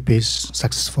this trip is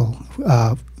successful,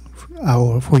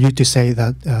 or for you to say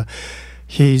that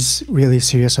he's really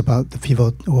serious about the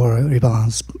pivot or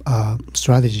rebalance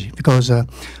strategy? Because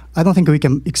I don't think we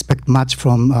can expect much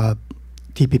from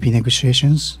TPP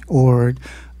negotiations, or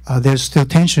there's still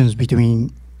tensions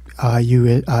between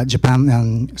Japan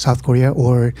and South Korea,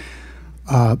 or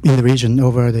in the region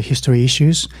over the history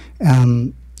issues.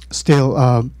 Still,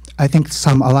 I think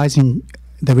some allies in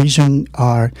the region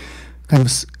are kind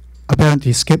of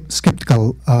apparently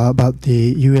skeptical about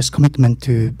the U.S. commitment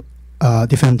to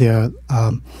defend their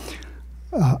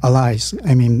allies,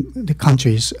 I mean the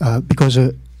countries, because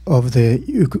of the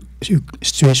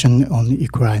situation on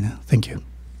Ukraine. Thank you.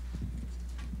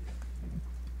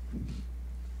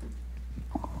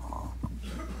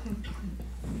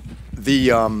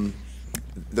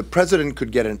 The president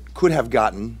could have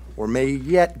gotten, or may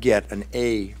yet get, an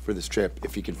A for this trip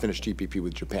if he can finish TPP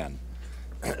with Japan.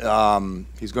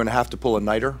 He's going to have to pull a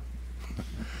nighter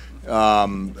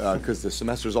because the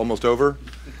semester is almost over.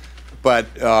 But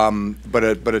a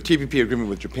TPP agreement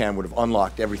with Japan would have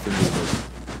unlocked everything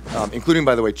including,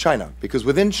 by the way, China, because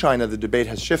within China the debate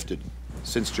has shifted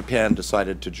since Japan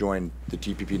decided to join the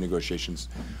TPP negotiations.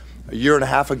 A year and a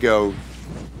half ago,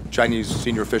 Chinese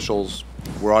senior officials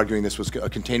were arguing this was a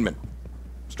containment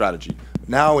strategy.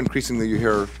 Now, increasingly, you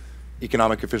hear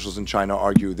economic officials in China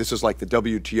argue this is like the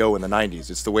WTO in the 90s.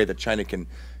 It's the way that China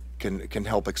can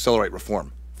help accelerate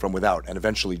reform from without and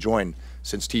eventually join,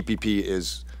 since TPP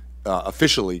is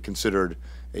officially considered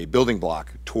a building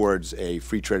block towards a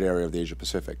free trade area of the Asia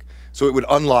Pacific. So it would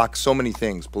unlock so many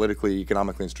things politically,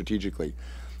 economically, and strategically.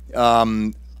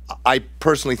 I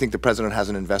personally think the president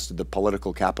hasn't invested the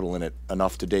political capital in it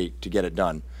enough to date to get it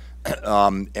done.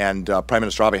 And Prime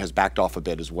Minister Abe has backed off a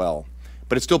bit as well.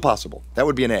 But it's still possible. That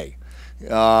would be an A.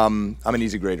 I'm an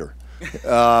easy grader.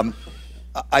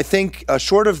 I think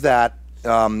short of that,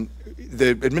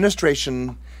 the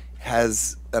administration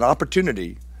has an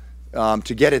opportunity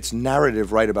to get its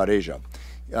narrative right about Asia.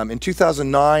 In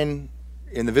 2009,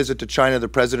 in the visit to China, the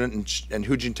president and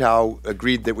Hu Jintao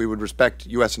agreed that we would respect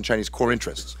U.S. and Chinese core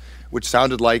interests, which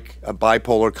sounded like a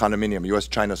bipolar condominium,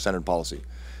 U.S.-China centered policy.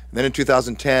 And then in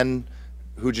 2010,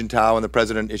 Hu Jintao and the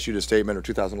president issued a statement, or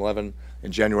 2011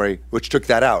 in January, which took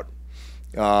that out.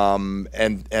 And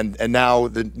now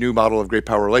the new model of great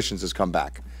power relations has come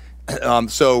back.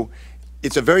 So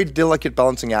it's a very delicate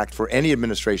balancing act for any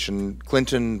administration,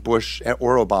 Clinton, Bush,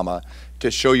 or Obama, to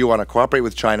show you want to cooperate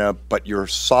with China, but you're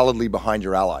solidly behind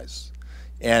your allies.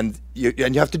 And you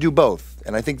have to do both.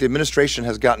 And I think the administration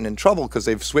has gotten in trouble because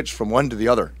they've switched from one to the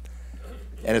other.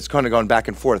 And it's kind of gone back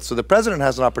and forth. So the president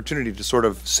has an opportunity to sort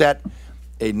of set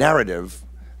a narrative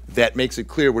that makes it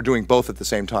clear we're doing both at the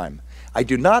same time. I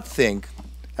do not think,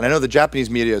 and I know the Japanese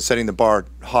media is setting the bar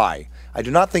high, I do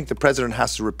not think the president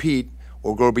has to repeat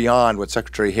or go beyond what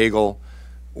Secretary Hagel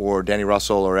or Danny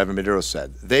Russell or Evan Medeiros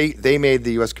said. They made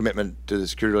the U.S. commitment to the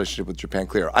security relationship with Japan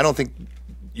clear. I don't think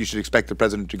you should expect the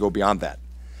president to go beyond that.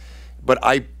 But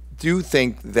I do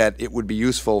think that it would be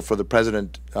useful for the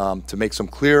president to make some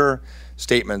clear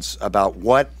statements about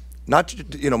what,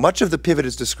 much of the pivot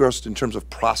is discussed in terms of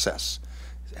process.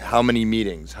 How many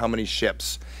meetings, how many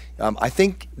ships. I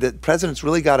think that the president's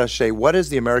really got to say, what is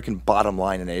the American bottom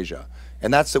line in Asia?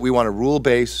 And that's that we want a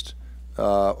rule-based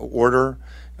order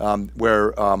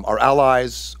where our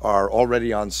allies are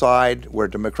already on side, where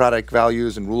democratic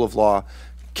values and rule of law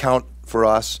count for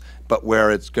us, but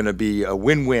where it's going to be a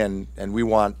win-win, and we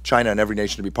want China and every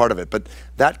nation to be part of it. But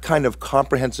that kind of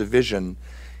comprehensive vision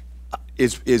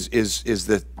is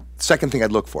the second thing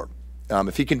I'd look for.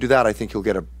 If he can do that, I think he'll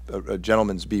get a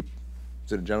gentleman's B.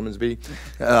 Is it a gentleman's B?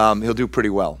 He'll do pretty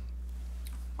well.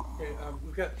 Okay,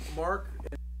 we've got Mark.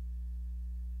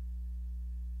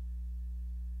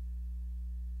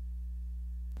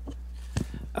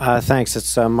 Thanks.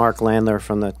 It's Mark Landler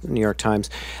from the New York Times.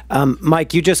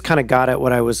 Mike, you just kind of got at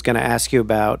what I was going to ask you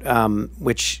about,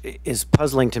 which is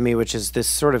puzzling to me, which is this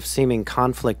sort of seeming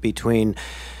conflict between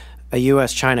a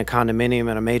U.S.-China condominium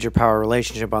and a major power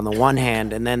relationship on the one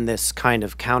hand, and then this kind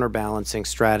of counterbalancing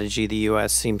strategy the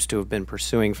U.S. seems to have been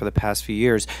pursuing for the past few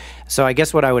years. So I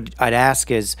guess what I'd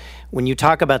ask is, when you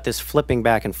talk about this flipping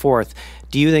back and forth,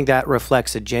 do you think that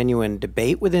reflects a genuine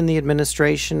debate within the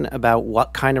administration about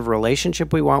what kind of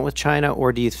relationship we want with China,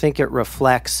 or do you think it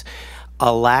reflects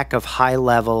a lack of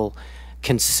high-level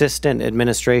consistent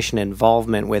administration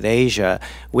involvement with Asia,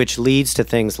 which leads to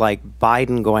things like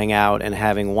Biden going out and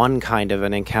having one kind of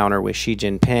an encounter with Xi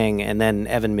Jinping, and then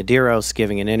Evan Medeiros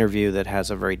giving an interview that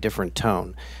has a very different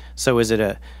tone? So is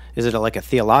it like a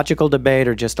theological debate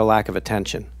or just a lack of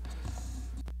attention?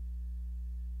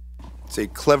 It's a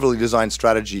cleverly designed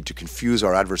strategy to confuse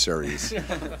our adversaries.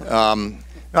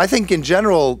 I think in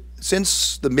general,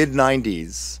 since the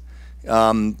mid-90s,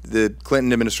 the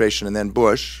Clinton administration and then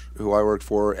Bush, who I worked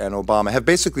for, and Obama have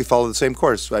basically followed the same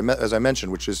course, as I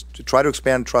mentioned, which is to try to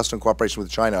expand trust and cooperation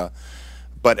with China,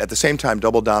 but at the same time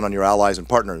double down on your allies and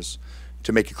partners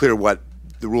to make it clear what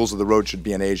the rules of the road should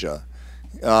be in Asia.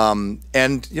 And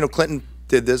Clinton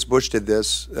did this, Bush did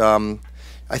this.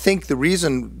 I think the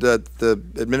reason that the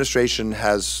administration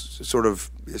has sort of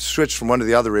switched from one to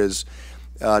the other is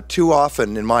too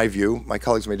often, in my view, my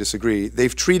colleagues may disagree,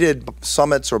 they've treated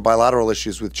summits or bilateral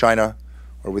issues with China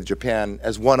or with Japan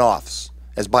as one-offs,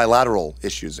 as bilateral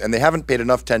issues, and they haven't paid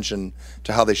enough attention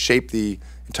to how they shape the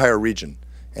entire region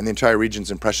and the entire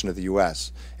region's impression of the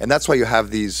U.S. And that's why you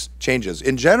have these changes.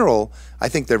 In general, I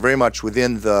think they're very much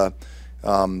within the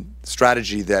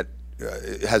strategy that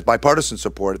has bipartisan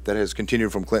support that has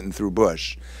continued from Clinton through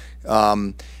Bush.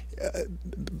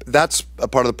 That's a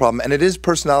part of the problem, and it is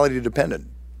personality dependent.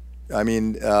 I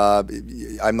mean,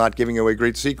 I'm not giving away a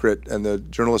great secret, and the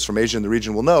journalists from Asia and the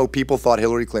region will know, people thought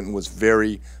Hillary Clinton was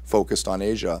very focused on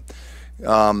Asia.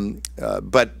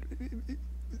 But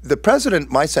the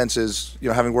president, my sense is,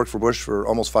 having worked for Bush for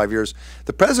almost 5 years,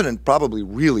 the president probably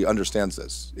really understands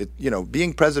this.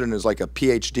 Being president is like a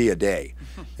PhD a day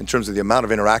in terms of the amount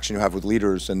of interaction you have with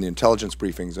leaders and the intelligence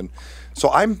briefings. And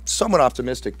so I'm somewhat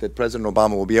optimistic that President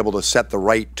Obama will be able to set the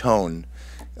right tone,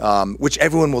 which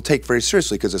everyone will take very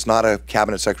seriously because it's not a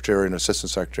cabinet secretary or an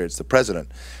assistant secretary, it's the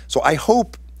president. So I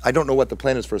don't know what the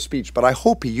plan is for a speech, but I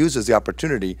hope he uses the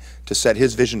opportunity to set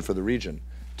his vision for the region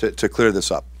to clear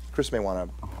this up. Chris may want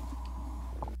to.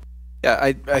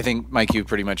 Yeah, I think, Mike, you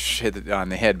pretty much hit it on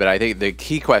the head, but I think the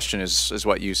key question is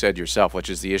what you said yourself, which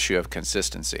is the issue of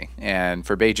consistency. And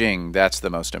for Beijing, that's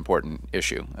the most important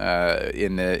issue.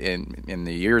 In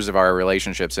the years of our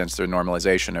relationship since the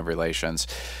normalization of relations,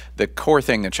 the core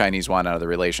thing the Chinese want out of the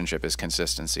relationship is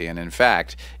consistency. And in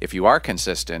fact, if you are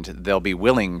consistent, they'll be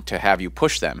willing to have you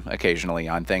push them occasionally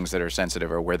on things that are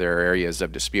sensitive or where there are areas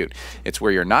of dispute. It's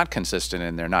where you're not consistent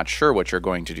and they're not sure what you're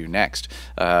going to do next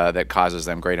that causes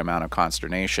them great amount of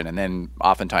consternation, and then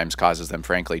oftentimes causes them,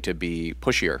 frankly, to be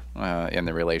pushier in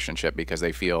the relationship because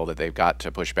they feel that they've got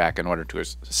to push back in order to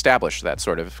establish that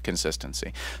sort of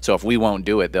consistency. So if we won't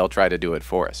do it, they'll try to do it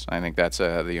for us. I think that's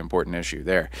the important issue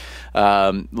there.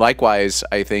 Likewise,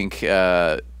 I think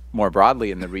more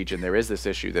broadly in the region, there is this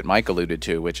issue that Mike alluded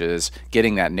to, which is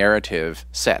getting that narrative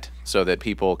set so that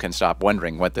people can stop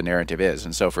wondering what the narrative is.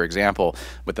 And so, for example,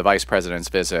 with the Vice President's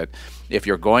visit, if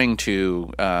you're going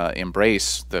to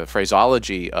embrace the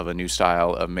phraseology of a new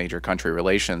style of major country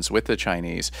relations with the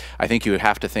Chinese, I think you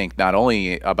have to think not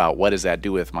only about what does that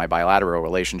do with my bilateral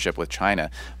relationship with China,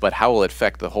 but how will it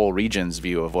affect the whole region's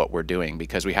view of what we're doing?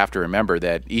 Because we have to remember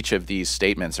that each of these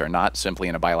statements are not simply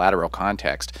in a bilateral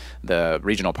context. The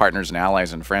regional partners and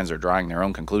allies and friends are drawing their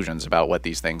own conclusions about what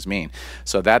these things mean.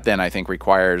 So that then, I think,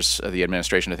 requires the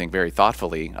administration to think very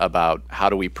thoughtfully about how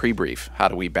do we pre-brief, how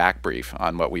do we back-brief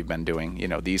on what we've been doing,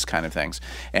 these kind of things.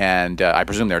 And I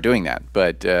presume they're doing that,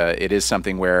 but it is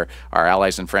something where our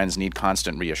allies and friends need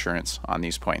constant reassurance on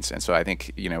these points. And so I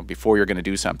think, before you're going to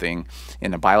do something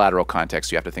in a bilateral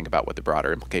context, you have to think about what the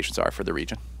broader implications are for the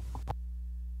region.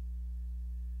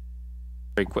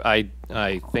 I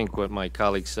think what my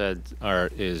colleague said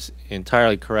is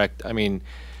entirely correct. I mean,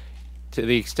 to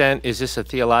the extent, is this a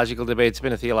theological debate? It's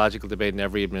been a theological debate in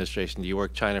every administration. Do you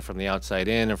work China from the outside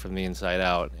in or from the inside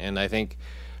out? And I think,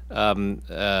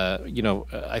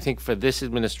 I think for this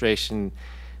administration,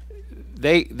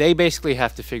 they basically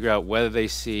have to figure out whether they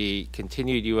see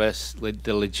continued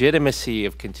the legitimacy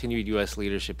of continued U.S.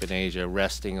 leadership in Asia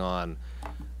resting on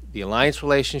the alliance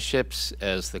relationships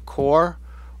as the core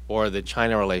or the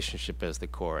China relationship as the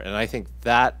core. And I think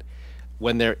that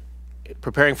when they're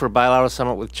preparing for a bilateral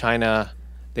summit with China,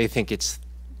 they think it's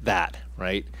that,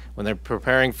 right? When they're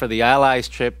preparing for the allies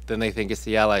trip, then they think it's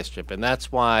the allies trip. And that's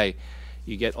why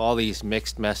you get all these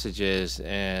mixed messages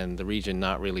and the region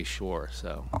not really sure,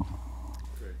 so.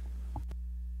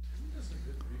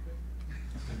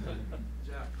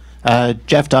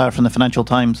 Jeff Dyer from the Financial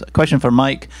Times. A question for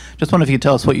Mike. Just wonder if you could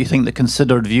tell us what you think the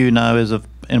considered view now is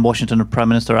in Washington of Prime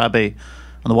Minister Abe.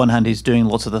 On the one hand, he's doing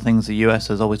lots of the things the U.S.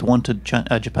 has always wanted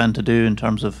Japan to do in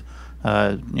terms of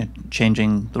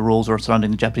changing the rules surrounding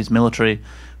the Japanese military.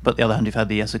 But on the other hand, you've had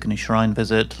the Yasukuni Shrine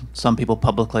visit. Some people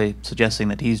publicly suggesting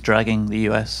that he's dragging the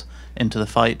U.S. into the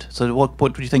fight. So what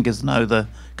do you think is now the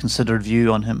considered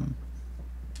view on him?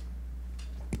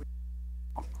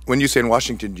 When you say in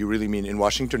Washington, do you really mean in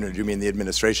Washington, or do you mean the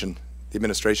administration? The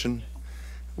administration?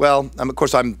 Well, of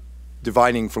course, I'm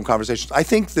divining from conversations. I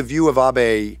think the view of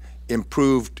Abe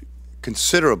improved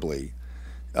considerably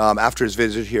after his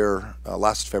visit here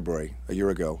last February, a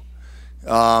year ago.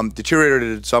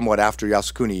 Deteriorated somewhat after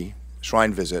Yasukuni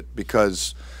Shrine visit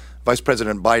because Vice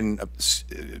President Biden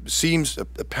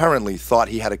apparently thought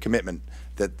he had a commitment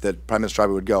that Prime Minister Abe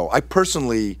would go. I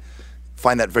personally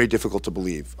find that very difficult to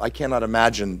believe. I cannot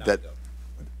imagine that.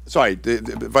 Sorry, the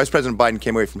Vice President Biden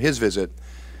came away from his visit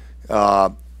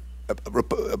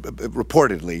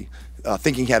reportedly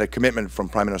thinking he had a commitment from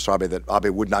Prime Minister Abe that Abe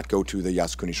would not go to the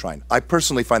Yasukuni Shrine. I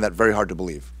personally find that very hard to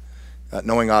believe.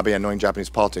 Knowing Abe and knowing Japanese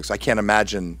politics, I can't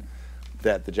imagine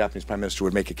that the Japanese Prime Minister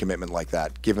would make a commitment like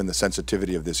that, given the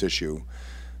sensitivity of this issue.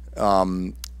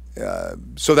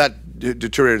 So that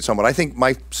deteriorated somewhat. I think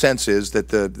my sense is that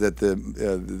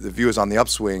the view is on the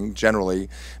upswing generally.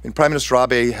 And Prime Minister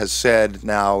Abe has said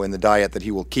now in the Diet that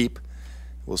he will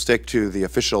stick to the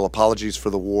official apologies for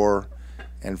the war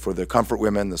and for the comfort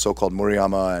women, the so-called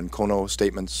Murayama and Kono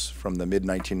statements from the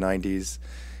mid-1990s.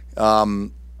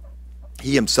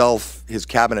 He himself, his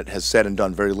cabinet, has said and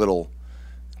done very little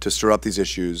to stir up these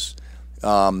issues.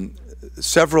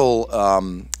 Several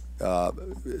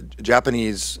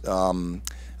Japanese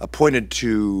appointed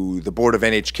to the board of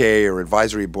NHK or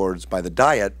advisory boards by the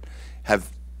Diet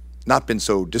have not been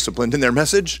so disciplined in their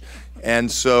message,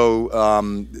 and so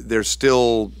there's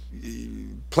still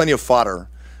plenty of fodder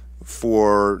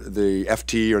for the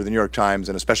FT or the New York Times,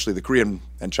 and especially the Korean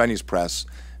and Chinese press,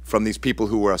 from these people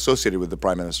who were associated with the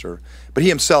Prime Minister. But he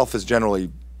himself is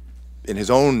generally, in his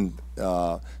own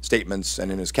statements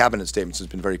and in his cabinet statements, has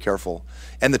been very careful.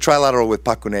 And the trilateral with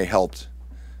Park Geun-hye helped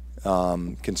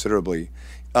considerably.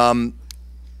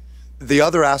 The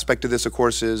other aspect of this, of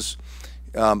course, is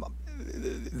I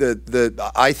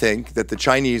think that the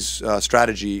Chinese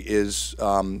strategy is,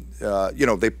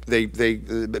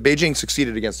 Beijing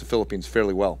succeeded against the Philippines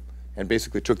fairly well and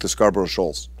basically took the Scarborough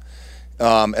Shoals.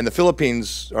 And the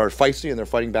Philippines are feisty, and they're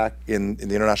fighting back in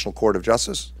the International Court of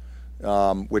Justice,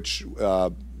 which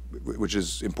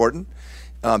is important.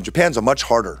 Japan's a much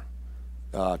harder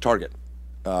target.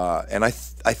 And I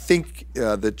think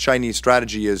the Chinese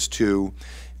strategy is to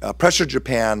pressure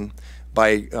Japan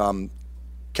by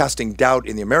casting doubt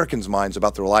in the Americans' minds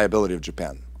about the reliability of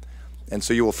Japan. And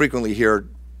so you will frequently hear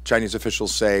Chinese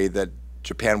officials say that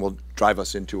Japan will drive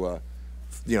us into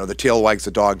the tail wags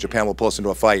the dog, Japan will pull us into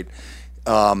a fight.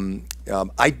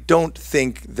 I don't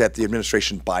think that the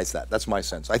administration buys that. That's my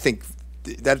sense. I think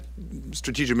that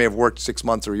strategy may have worked 6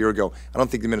 months or a year ago. I don't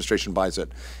think the administration buys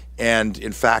it. And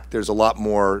in fact, there's a lot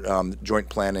more joint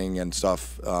planning and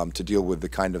stuff to deal with the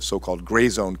kind of so-called gray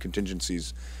zone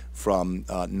contingencies from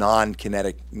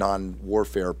non-kinetic,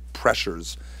 non-warfare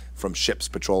pressures from ships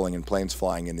patrolling and planes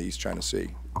flying in the East China Sea.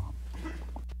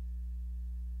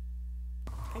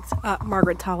 Thanks.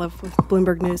 Margaret Talev with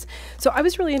Bloomberg News. So I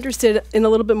was really interested in a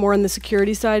little bit more on the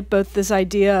security side, both this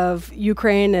idea of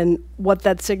Ukraine and what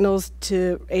that signals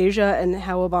to Asia and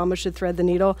how Obama should thread the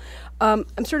needle. I'm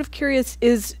sort of curious,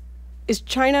 is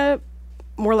China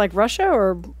more like Russia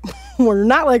or more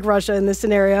not like Russia in this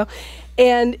scenario?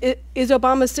 And is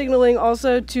Obama signaling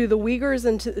also to the Uyghurs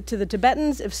and to the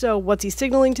Tibetans? If so, what's he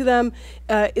signaling to them?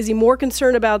 Is he more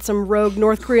concerned about some rogue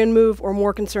North Korean move or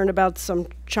more concerned about some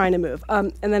China move?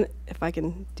 And then if I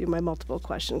can do my multiple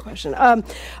question.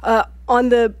 On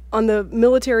the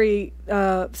military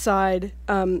side,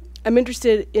 I'm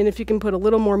interested in if you can put a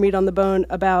little more meat on the bone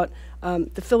about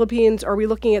the Philippines. Are we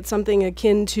looking at something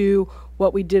akin to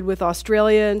what we did with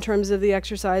Australia in terms of the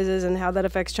exercises and how that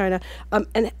affects China?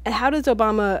 And how does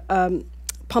Obama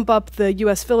pump up the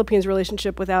U.S.-Philippines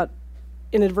relationship without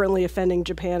inadvertently offending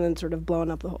Japan and sort of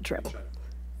blowing up the whole trip?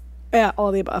 Yeah, all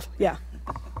of the above, yeah.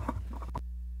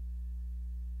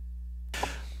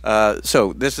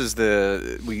 So this is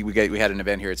we had an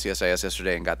event here at CSIS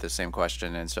yesterday and got the same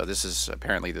question, and so this is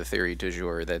apparently the theory du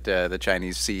jour that the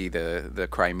Chinese see the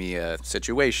Crimea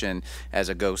situation as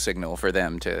a go signal for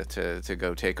them to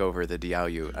go take over the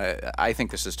Diaoyu. I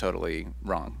think this is totally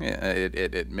wrong.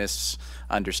 It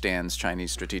misunderstands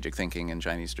Chinese strategic thinking and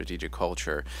Chinese strategic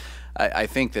culture. I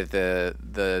think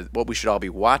that what we should all be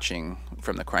watching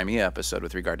from the Crimea episode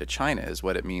with regard to China is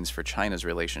what it means for China's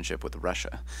relationship with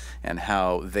Russia and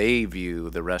how they view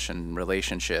the Russian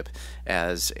relationship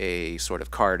as a sort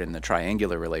of card in the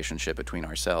triangular relationship between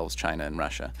ourselves, China, and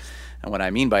Russia. And what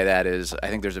I mean by that is I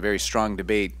think there's a very strong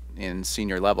debate in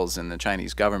senior levels in the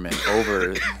Chinese government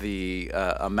over the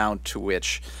amount to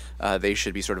which they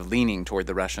should be sort of leaning toward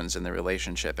the Russians in the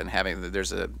relationship, and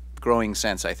there's a growing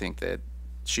sense, I think, that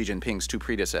Xi Jinping's two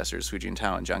predecessors, Hu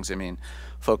Jintao and Jiang Zemin,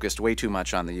 focused way too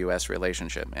much on the U.S.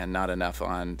 relationship and not enough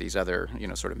on these other,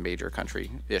 sort of major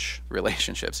country-ish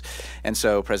relationships. And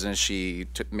so President Xi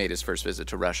made his first visit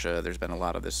to Russia. There's been a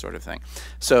lot of this sort of thing.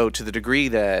 So to the degree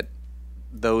that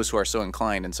those who are so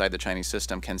inclined inside the Chinese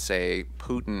system can say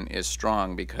Putin is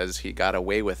strong because he got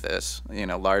away with this,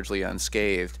 largely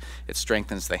unscathed, it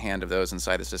strengthens the hand of those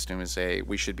inside the system who say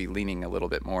we should be leaning a little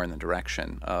bit more in the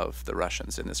direction of the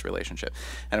Russians in this relationship.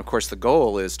 And of course the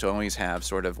goal is to always have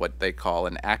sort of what they call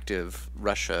an active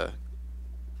Russia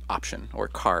option or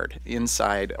card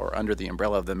inside or under the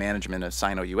umbrella of the management of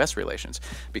Sino-U.S. relations,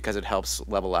 because it helps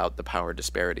level out the power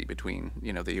disparity between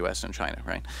the U.S. and China,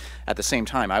 right? At the same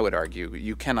time, I would argue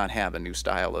you cannot have a new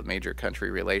style of major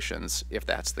country relations if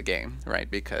that's the game, right?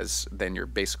 Because then you're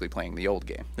basically playing the old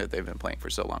game that they've been playing for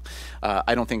so long.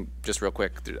 I don't think, just real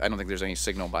quick, I don't think there's any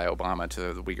signal by Obama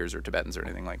to the Uyghurs or Tibetans or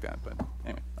anything like that, but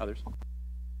anyway, others?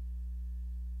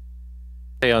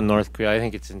 On North Korea, I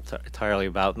think it's entirely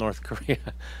about North Korea.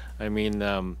 I mean,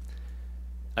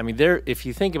 if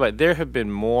you think about it, there have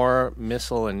been more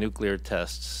missile and nuclear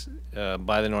tests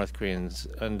by the North Koreans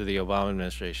under the Obama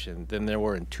administration than there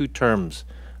were in 2 terms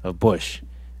of Bush,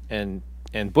 and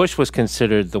Bush was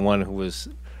considered the one who was,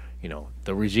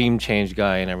 the regime change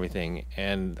guy and everything.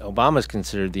 And Obama's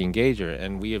considered the engager,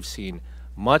 and we have seen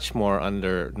much more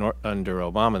under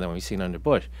Obama than we've seen under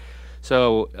Bush.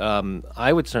 So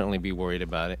I would certainly be worried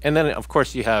about it. And then, of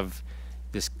course, you have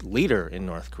this leader in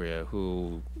North Korea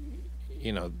who,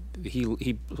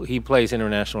 he plays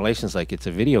international relations like it's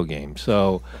a video game.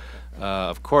 So,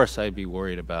 of course, I'd be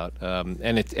worried about.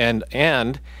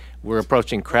 And we're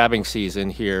approaching crabbing season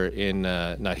here in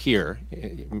not here,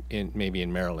 maybe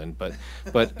in Maryland,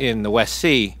 but in the West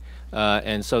Sea.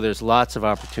 And so there's lots of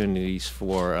opportunities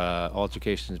for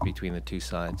altercations between the two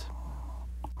sides.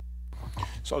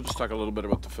 So I'll just talk a little bit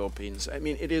about the Philippines. I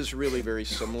mean, it is really very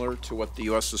similar to what the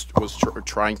U.S. was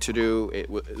trying to do. It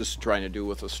is trying to do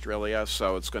with Australia.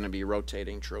 So it's going to be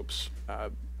rotating troops,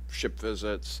 ship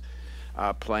visits,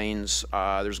 planes.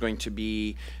 They're going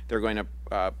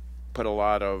to put a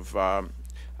lot of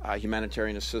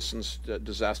humanitarian assistance,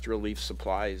 disaster relief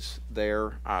supplies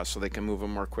there, so they can move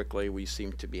them more quickly. We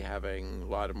seem to be having a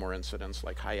lot of more incidents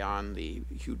like Haiyan, the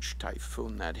huge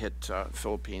typhoon that hit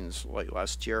Philippines late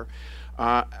last year.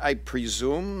 I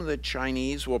presume the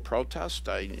Chinese will protest.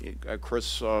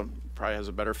 Chris probably has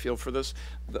a better feel for this,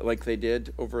 like they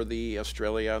did over the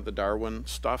Darwin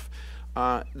stuff.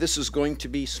 This is going to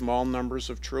be small numbers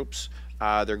of troops.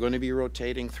 They're going to be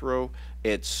rotating through.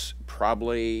 It's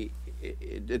probably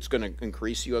it's going to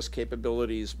increase U.S.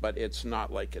 capabilities, but it's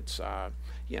not like it's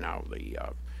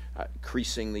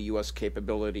increasing the U.S.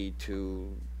 capability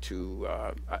to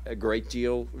a great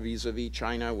deal vis-a-vis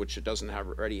China, which it doesn't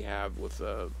already have with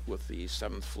the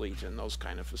 7th Fleet and those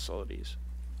kind of facilities.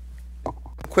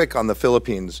 Quick on the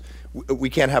Philippines, we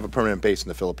can't have a permanent base in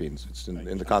the Philippines. It's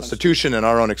in the Constitution, and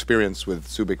our own experience with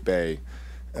Subic Bay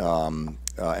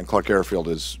and Clark Airfield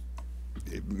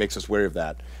makes us wary of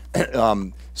that.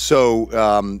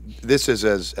 This is,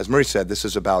 as Murray said, this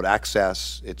is about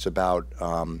access. It's about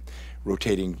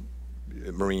rotating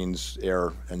Marines,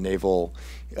 air, and naval.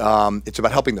 It's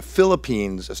about helping the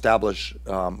Philippines establish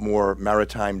more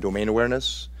maritime domain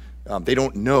awareness. They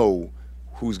don't know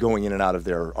who's going in and out of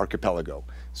their archipelago.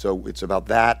 So it's about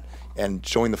that and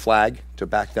showing the flag to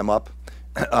back them up.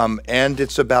 And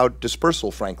it's about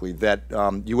dispersal, frankly, that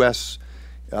U.S.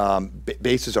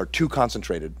 Bases are too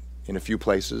concentrated in a few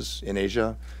places in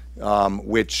Asia,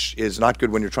 which is not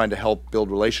good when you're trying to help build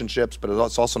relationships, but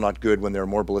it's also not good when there are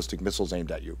more ballistic missiles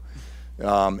aimed at you.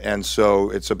 And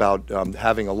so it's about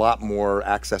having a lot more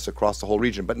access across the whole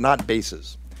region, but not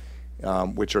bases,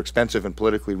 which are expensive and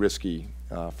politically risky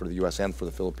for the U.S. and for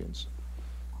the Philippines.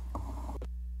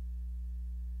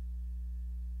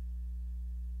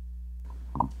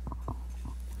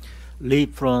 Lee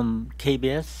from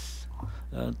KBS.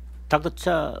 Dr.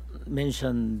 Cha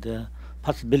mentioned the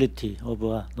possibility of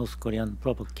North Korean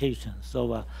provocation.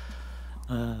 So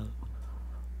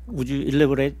would you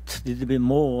elaborate a little bit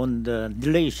more on the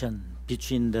relation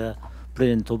between the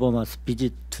President Obama's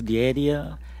visit to the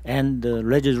area and the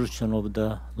resolution of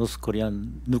the North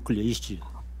Korean nuclear issue?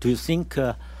 Do you think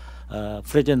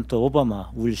President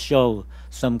Obama will show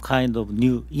some kind of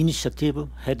new initiative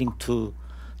heading to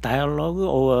dialogue,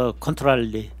 or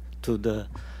contrarily to the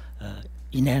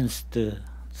enhanced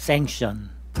sanction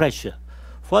pressure?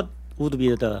 What would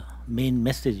be the main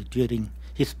message during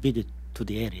his visit to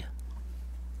the area?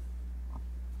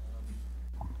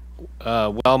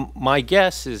 Well, my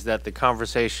guess is that the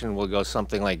conversation will go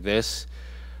something like this.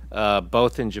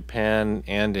 Both in Japan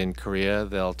and in Korea,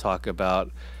 they'll talk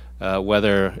about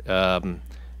whether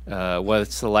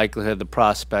what's the likelihood, the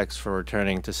prospects for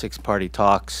returning to six-party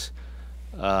talks,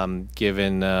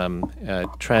 given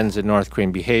trends in North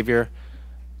Korean behavior.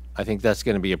 I think that's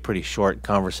going to be a pretty short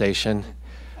conversation.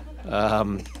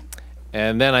 And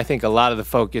then I think a lot of the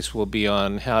focus will be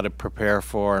on how to prepare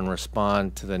for and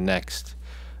respond to the next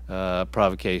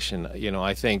provocation.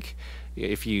 I think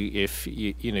if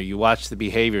you watch the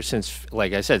behavior since,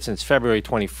 like I said, since February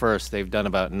 21st, they've done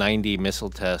about 90 missile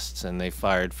tests and they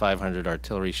fired 500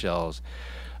 artillery shells.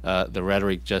 The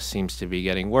rhetoric just seems to be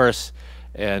getting worse.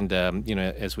 And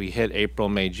as we hit April,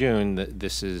 May, June,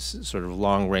 this is sort of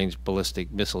long-range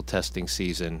ballistic missile testing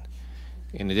season.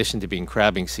 In addition to being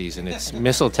crabbing season, it's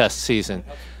missile test season.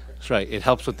 That's right. It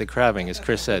helps with the crabbing, as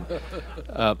Chris said.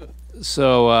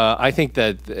 So I think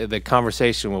that the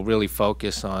conversation will really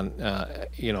focus on,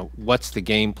 what's the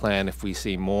game plan if we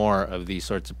see more of these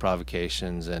sorts of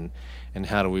provocations, and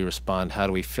how do we respond? How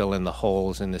do we fill in the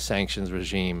holes in the sanctions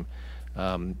regime?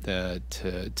 To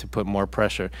put more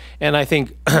pressure. And I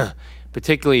think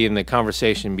particularly in the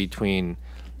conversation between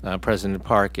President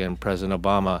Park and President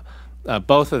Obama,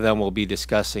 both of them will be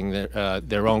discussing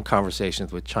their own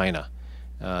conversations with China.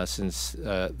 since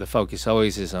the focus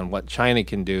always is on what China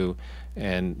can do,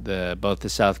 and both the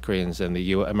South Koreans and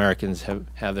the Americans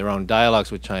have their own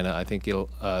dialogues with China. I think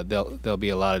there'll be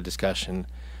a lot of discussion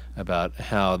about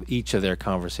how each of their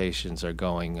conversations are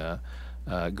going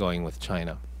with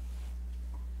China.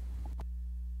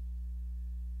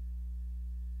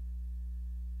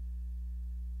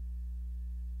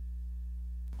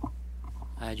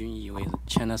 Junyi with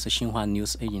China's Xinhua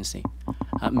News Agency.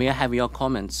 May I have your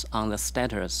comments on the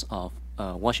status of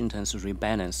Washington's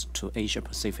rebalance to Asia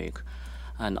Pacific?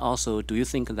 And also, do you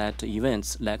think that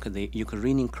events like the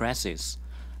Ukrainian crisis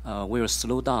will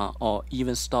slow down or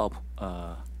even stop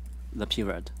the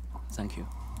period? Thank you.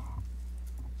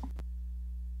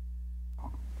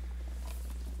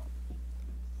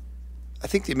 I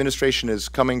think the administration is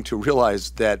coming to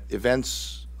realize that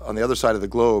events on the other side of the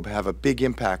globe have a big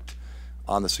impact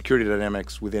on the security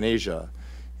dynamics within Asia.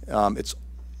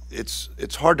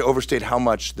 It's hard to overstate how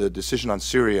much the decision on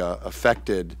Syria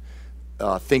affected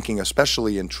thinking,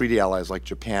 especially in treaty allies like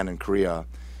Japan and Korea,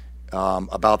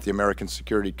 about the American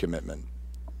security commitment.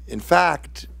 In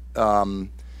fact,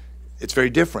 it's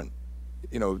very different.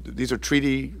 You know, these are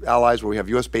treaty allies where we have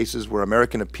U.S. bases, where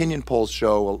American opinion polls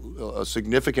show a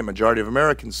significant majority of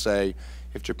Americans say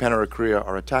if Japan or Korea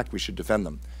are attacked, we should defend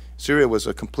them. Syria was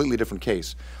a completely different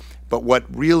case. But what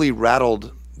really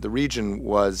rattled the region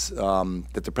was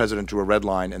that the president drew a red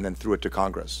line and then threw it to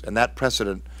Congress. And that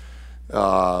precedent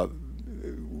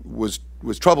was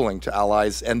troubling to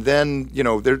allies. And then, you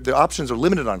know, the options are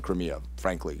limited on Crimea,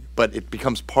 frankly. But it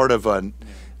becomes part of a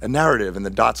narrative, and the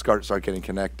dots start getting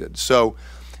connected. So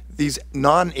these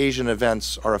non-Asian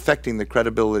events are affecting the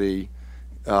credibility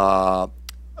of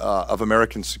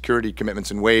American security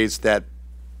commitments in ways that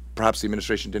perhaps the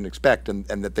administration didn't expect, and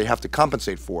that they have to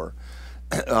compensate for.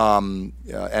 And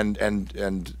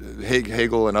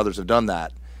Hagel and others have done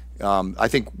that. I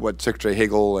think what Secretary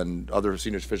Hagel and other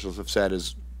senior officials have said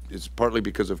is partly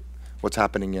because of what's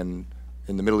happening in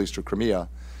the Middle East or Crimea.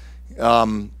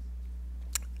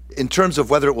 In terms of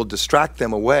whether it will distract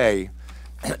them away,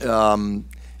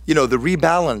 you know, the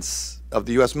rebalance of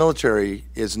the U.S. military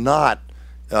is not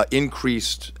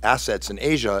increased assets in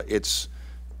Asia. It's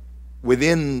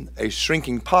within a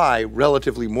shrinking pie,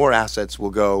 relatively more assets will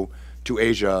go to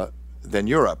Asia than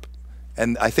Europe.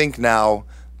 And I think now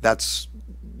that's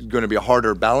going to be a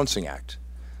harder balancing act.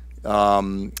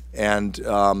 You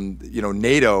know,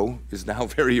 NATO is now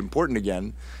very important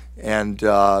again, and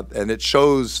it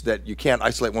shows that you can't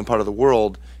isolate one part of the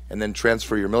world and then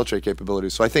transfer your military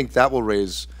capabilities. So I think that will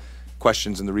raise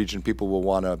questions in the region people will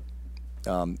want to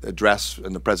address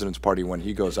in the president's party when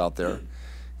he goes out there.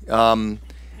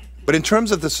 But in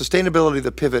terms of the sustainability of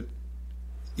the pivot,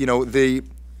 you know, the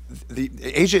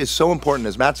Asia is so important,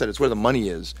 as Matt said, it's where the money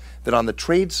is, that on the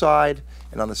trade side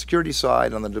and on the security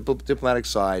side, on the diplomatic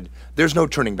side, there's no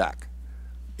turning back.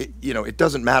 You know, it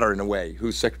doesn't matter in a way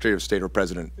who's Secretary of State or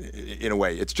President, in a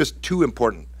way. It's just too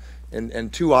important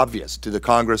and too obvious to the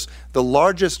Congress. The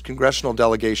largest congressional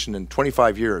delegation in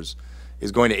 25 years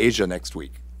is going to Asia next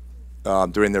week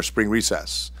during their spring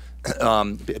recess.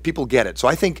 People get it. So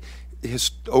I think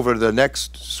over the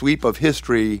next sweep of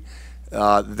history,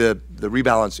 the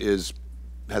rebalance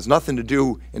has nothing to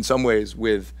do in some ways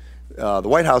with the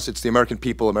White House. It's the American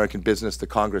people, American business, the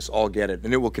Congress all get it,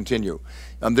 and it will continue.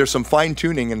 There's some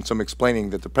fine-tuning and some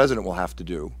explaining that the president will have to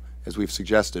do, as we've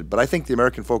suggested, but I think the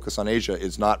American focus on Asia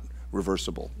is not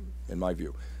reversible, in my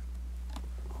view.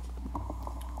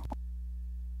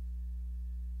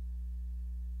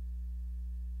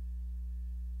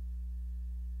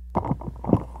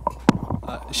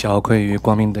 Xiao Kui,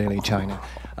 Guangming Daily, China.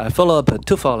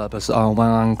 Two follow-ups on one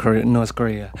on North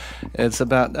Korea. It's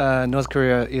about North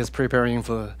Korea is preparing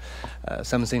for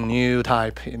something new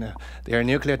type, you know, their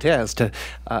nuclear test.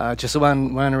 Just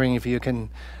wondering if you can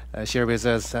share with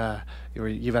us your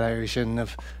evaluation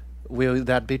of will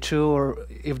that be true, or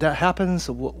if that happens,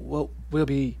 what will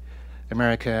be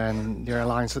America and their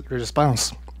alliance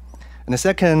response? And the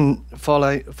second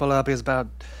follow-up is about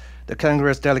the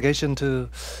Congress delegation to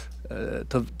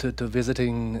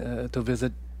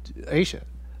visit Asia.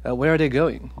 Where are they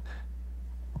going?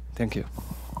 Thank you.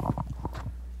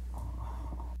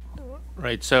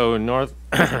 Right. So North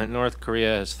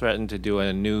Korea has threatened to do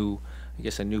a new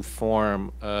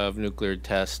form of nuclear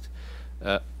test.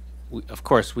 Of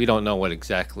course, we don't know what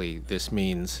exactly this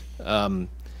means.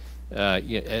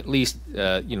 At least,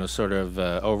 you know, sort of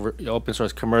open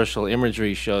source commercial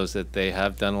imagery shows that they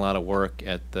have done a lot of work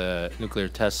at the nuclear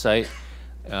test site.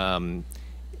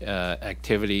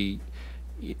 Activity,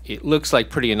 it looks like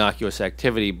pretty innocuous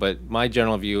activity, but my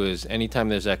general view is anytime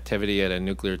there's activity at a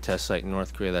nuclear test site in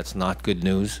North Korea, that's not good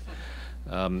news.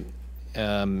 And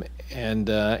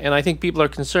I think people are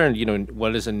concerned. You know,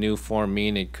 what does a new form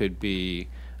mean? It could be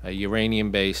a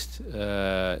uranium-based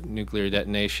nuclear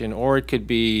detonation, or it could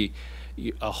be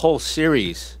a whole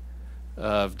series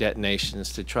of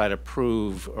detonations to try to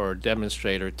prove or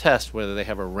demonstrate or test whether they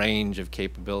have a range of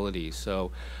capabilities.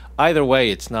 So either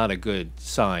way, it's not a good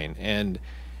sign. And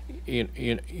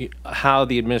how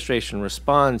the administration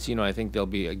responds, you know, I think there'll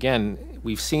be, again,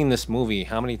 we've seen this movie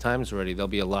how many times already. There'll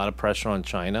be a lot of pressure on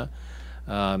China,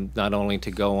 not only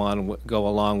to go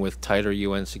along with tighter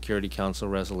UN Security Council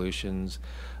resolutions.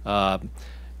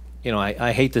 You know,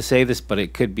 I hate to say this, but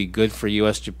it could be good for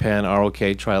U.S.-Japan ROK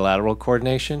trilateral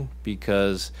coordination,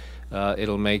 because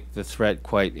it'll make the threat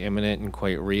quite imminent and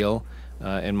quite real,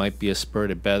 and might be a spur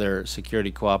to better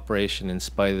security cooperation in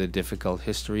spite of the difficult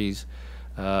histories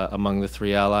among the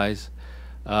three allies.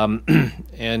 And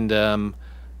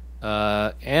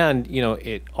you know,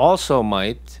 it also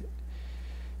might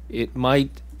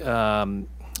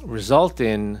result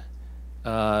in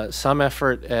some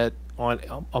effort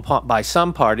by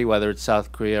some party, whether it's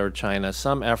South Korea or China,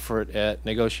 some effort at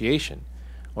negotiation,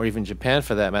 or even Japan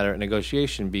for that matter, at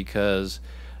negotiation, because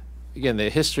again, the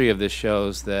history of this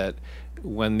shows that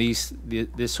when this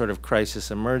sort of crisis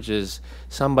emerges,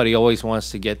 somebody always wants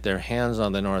to get their hands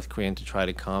on the North Koreans to try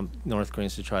to calm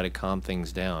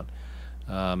things down,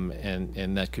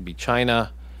 and that could be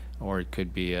China, or it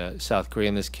could be South Korea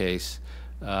in this case,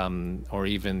 or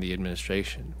even the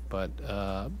administration. But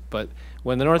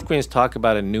when the North Koreans talk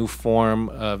about a new form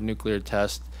of nuclear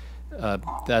test,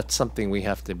 that's something we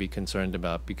have to be concerned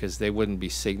about, because they wouldn't be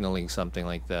signaling something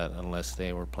like that unless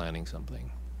they were planning something.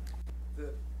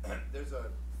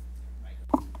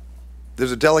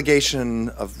 There's a delegation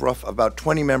of about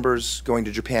 20 members going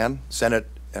to Japan, Senate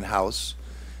and House,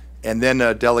 and then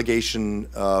a delegation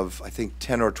of, I think,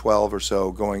 10 or 12 or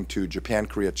so going to Japan,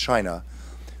 Korea, China.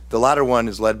 The latter one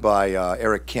is led by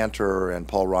Eric Cantor and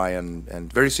Paul Ryan,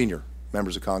 and very senior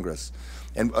members of Congress.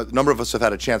 And a number of us have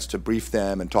had a chance to brief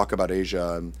them and talk about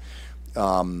Asia.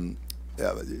 And,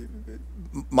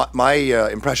 my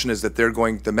impression is that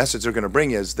the message they're going to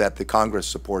bring is that the Congress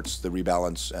supports the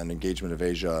rebalance and engagement of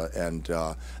Asia, and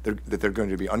that they're going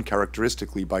to be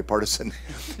uncharacteristically bipartisan,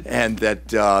 and that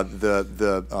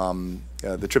the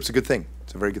trip's a good thing.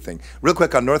 It's a very good thing. Real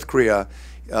quick on North Korea,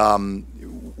 the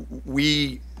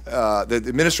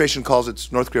administration calls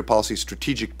its North Korea policy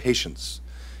strategic patience.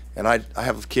 And I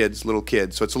have kids, little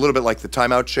kids, so it's a little bit like the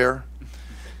timeout chair.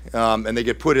 And they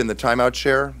get put in the timeout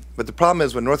chair. But the problem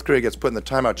is when North Korea gets put in the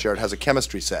timeout chair, it has a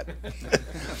chemistry set.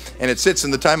 And it sits in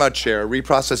the timeout chair,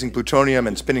 reprocessing plutonium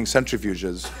and spinning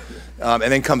centrifuges, and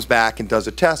then comes back and does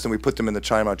a test, and we put them in the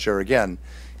timeout chair again.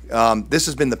 This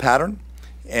has been the pattern,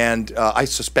 and I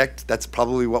suspect that's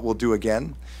probably what we'll do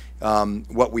again.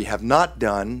 What we have not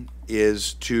done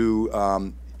is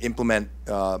to implement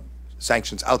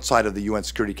sanctions outside of the UN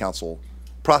Security Council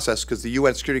process, because the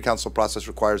UN Security Council process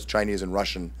requires Chinese and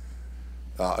Russian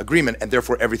agreement, and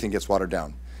therefore everything gets watered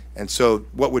down. And so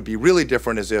what would be really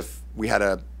different is if we had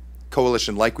a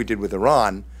coalition like we did with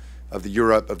Iran, of the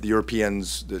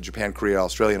Europeans, the Japan, Korea,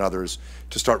 Australia, and others,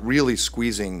 to start really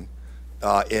squeezing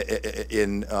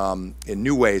in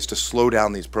new ways to slow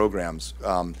down these programs.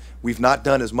 We've not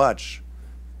done as much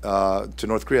to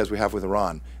North Korea as we have with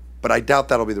Iran, but I doubt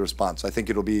that'll be the response. I think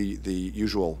it'll be the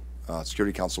usual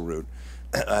Security Council route,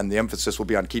 and the emphasis will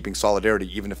be on keeping solidarity,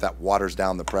 even if that waters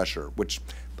down the pressure, which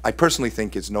I personally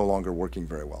think is no longer working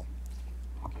very well.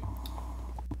 Okay.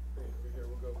 Great. Over here,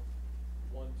 we'll go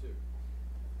 1, 2.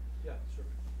 Yeah, sure.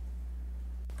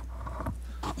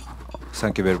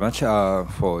 Thank you very much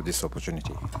for this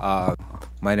opportunity.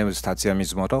 My name is Tatsuya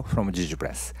Mizumoto from Jiju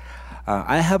Press.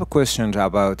 I have a question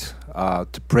about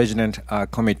the President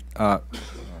about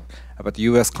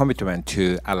U.S. commitment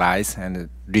to allies and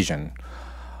region.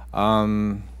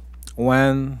 When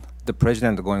the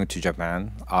President going to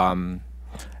Japan,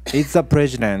 is the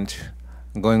President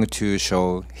going to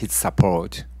show his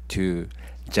support to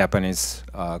Japanese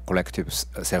collective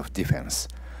self-defense?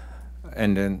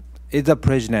 And then is the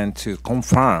President to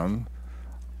confirm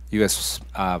U.S.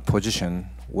 position,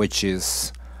 which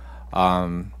is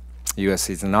U.S.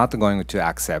 is not going to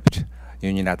accept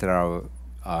unilateral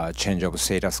change of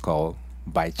status quo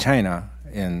by China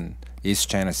in East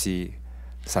China Sea,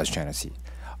 South China Sea?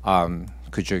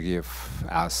 Could you give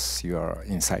us your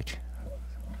insight?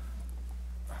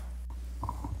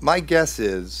 My guess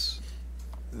is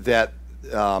that,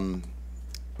 well,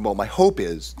 my hope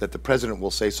is that the President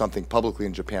will say something publicly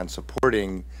in Japan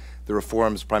supporting the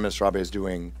reforms Prime Minister Abe is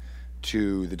doing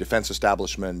to the defense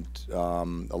establishment,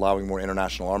 allowing more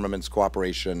international armaments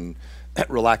cooperation,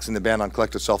 relaxing the ban on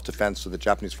collective self-defense so that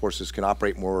Japanese forces can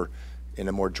operate more in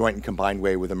a more joint and combined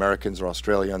way with Americans or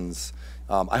Australians.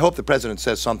 I hope the President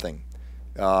says something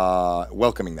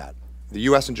welcoming that. The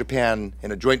U.S. and Japan,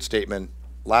 in a joint statement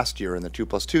last year in the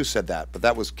 2+2, said that, but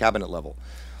that was cabinet level.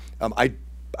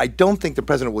 I don't think the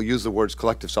President will use the words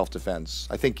collective self-defense.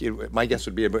 I think my guess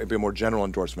would be a more general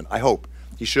endorsement. I hope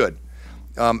he should.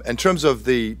 In terms of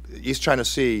the East China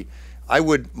Sea,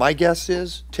 my guess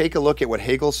is take a look at what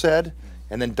Hagel said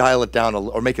and then dial it down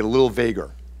or make it a little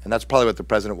vaguer. And that's probably what the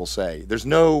President will say. There's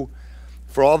no,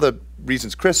 for all the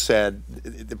reasons Chris said,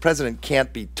 the President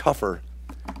can't be tougher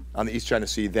on the East China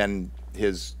Sea than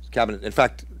his cabinet. In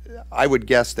fact, I would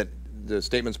guess that the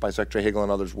statements by Secretary Hagel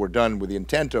and others were done with the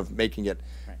intent of making it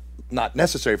not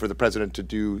necessary for the President to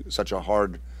do such a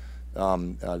hard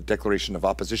declaration of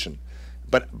opposition.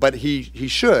 But he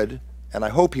should, and I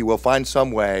hope he will find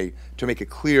some way to make it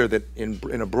clear that in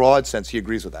a broad sense he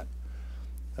agrees with that.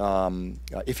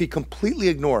 If he completely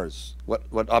ignores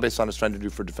what Abe-san is trying to do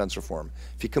for defense reform,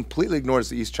 if he completely ignores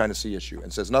the East China Sea issue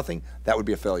and says nothing, that would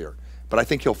be a failure. But I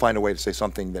think he'll find a way to say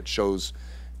something that shows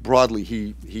broadly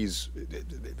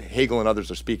Hagel and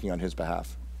others are speaking on his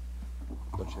behalf.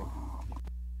 Don't you think?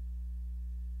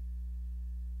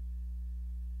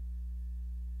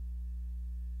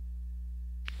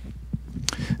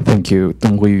 Thank you.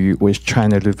 Deng Huiyu with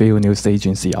China Review News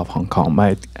Agency of Hong Kong.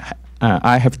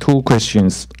 I have two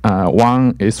questions.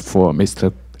 One is for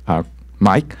Mr.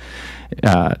 Mike.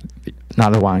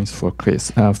 Another one is for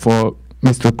Chris. For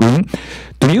Mr. Green,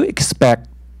 do you expect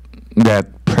that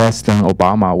President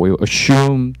Obama will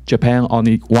assume Japan on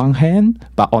the one hand,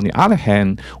 but on the other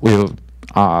hand will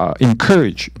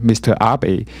encourage Mr.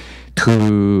 Abe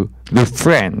to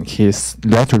refrain his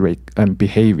rhetoric and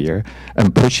behavior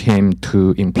and push him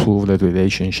to improve the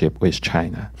relationship with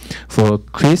China? For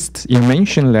Chris, you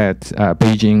mentioned that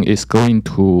Beijing is going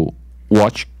to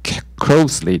watch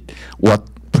closely what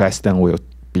President will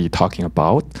be talking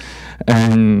about.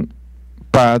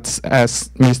 But as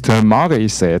Mr. Marley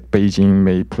said, Beijing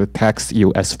may protect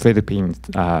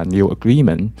U.S.-Philippines new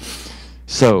agreement.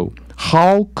 So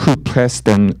how could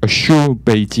President assure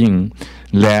Beijing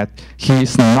that he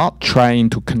is not trying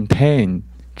to contain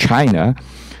China,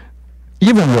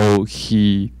 even though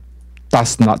he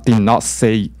did not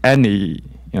say any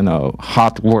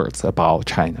hard words about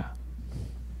China?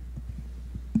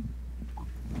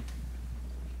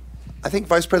 I think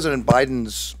Vice President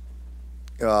Biden's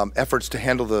efforts to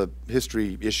handle the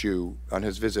history issue on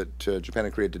his visit to Japan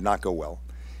and Korea did not go well,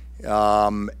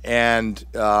 and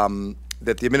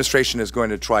that the administration is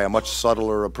going to try a much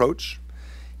subtler approach.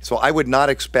 So I would not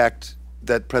expect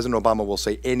that President Obama will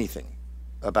say anything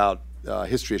about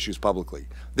history issues publicly.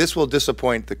 This will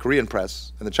disappoint the Korean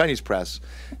press and the Chinese press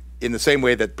in the same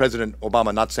way that President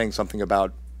Obama not saying something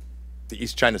about the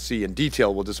East China Sea in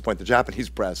detail will disappoint the Japanese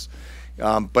press.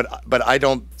 But I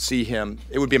don't see him,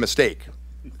 it would be a mistake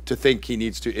to think he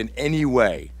needs to in any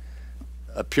way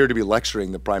appear to be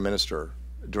lecturing the Prime Minister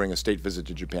during a state visit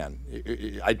to Japan.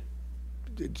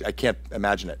 I can't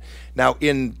imagine it. Now,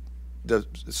 in the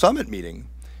summit meeting,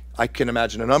 I can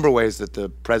imagine a number of ways that the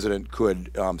President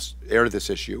could air this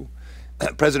issue.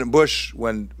 President Bush,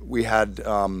 when we had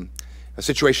a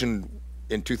situation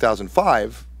in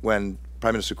 2005 when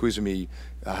Prime Minister Koizumi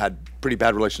had pretty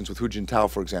bad relations with Hu Jintao,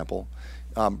 for example,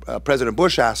 President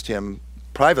Bush asked him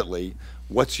privately,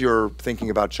 what's your thinking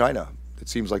about China? It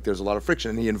seems like there's a lot of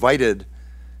friction. And he invited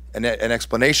an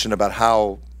explanation about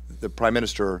how the Prime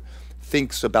Minister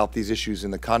thinks about these issues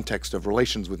in the context of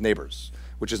relations with neighbors,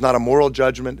 which is not a moral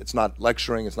judgment, it's not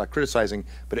lecturing, it's not criticizing,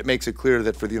 but it makes it clear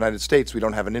that for the United States, we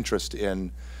don't have an interest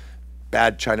in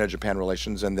bad China-Japan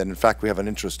relations, and that in fact we have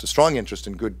a strong interest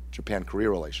in good Japan-Korea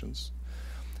relations.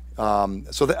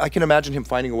 So that I can imagine him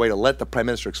finding a way to let the Prime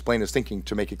Minister explain his thinking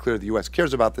to make it clear the U.S.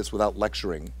 cares about this without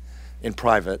lecturing in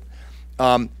private.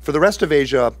 For the rest of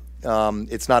Asia,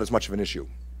 it's not as much of an issue.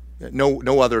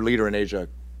 No other leader in Asia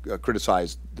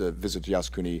criticized the visit to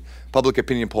Yasukuni. Public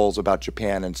opinion polls about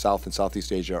Japan and South and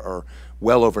Southeast Asia are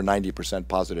well over 90%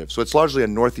 positive. So it's largely a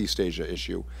Northeast Asia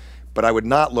issue. But I would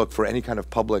not look for any kind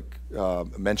of public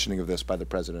mentioning of this by the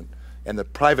President. And the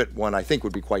private one, I think,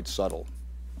 would be quite subtle.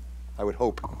 I would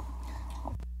hope.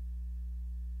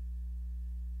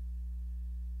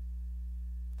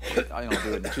 I'll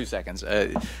do it in 2 seconds.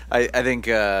 I think,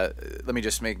 let me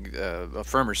just make a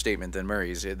firmer statement than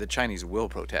Murray's. The Chinese will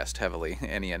protest heavily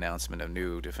any announcement of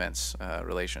new defense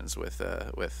relations with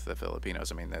the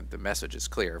Filipinos. I mean, the message is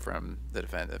clear from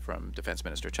Defense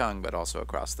Minister Chung, but also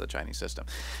across the Chinese system.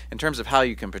 In terms of how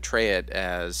you can portray it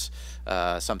as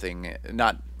something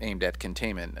not aimed at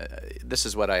containment, this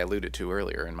is what I alluded to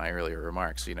earlier in my earlier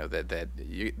remarks. You know,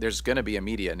 there's going to be a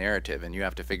media narrative, and you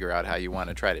have to figure out how you want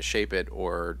to try to shape it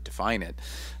or define it.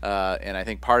 And I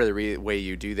think part of the way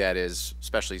you do that is,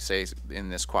 especially say in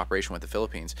this cooperation with the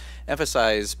Philippines,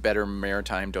 emphasize better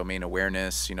maritime domain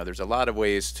awareness. You know, there's a lot of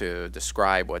ways to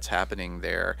describe what's happening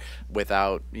there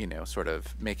without, you know, sort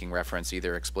of making reference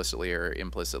either explicitly or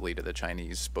implicitly to the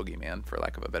Chinese boogeyman, for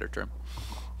lack of a better term.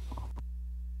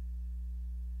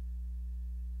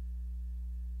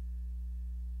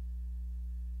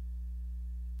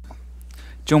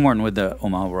 Joe Morton with the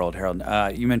Omaha World Herald.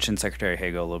 You mentioned Secretary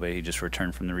Hagel a little bit. He just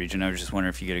returned from the region. I was just wondering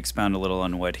if you could expound a little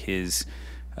on what his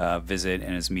visit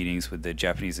and his meetings with the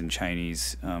Japanese and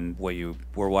Chinese, what you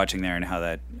were watching there, and how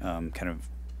that kind of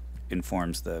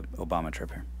informs the Obama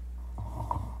trip here.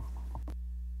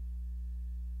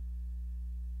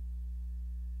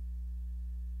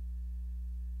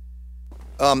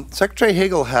 Secretary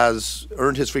Hagel has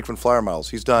earned his frequent flyer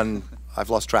miles. He's done, I've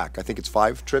lost track, I think it's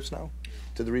 5 trips now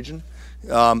to the region.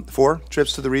 4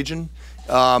 trips to the region.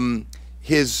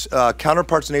 His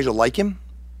counterparts in Asia like him.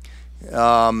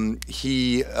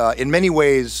 He, in many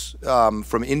ways,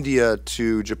 from India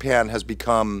to Japan, has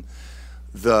become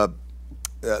the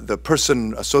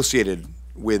person associated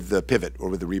with the pivot or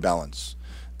with the rebalance.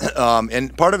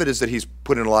 And part of it is that he's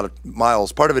put in a lot of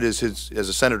miles. Part of it is as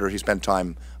a senator, he spent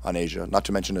time on Asia, not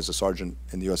to mention as a sergeant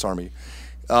in the U.S. Army.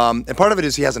 And part of it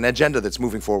is he has an agenda that's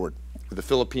moving forward. With the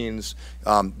Philippines,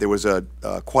 there was a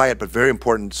quiet but very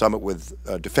important summit with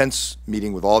a defense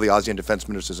meeting with all the ASEAN defense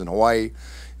ministers in Hawaii.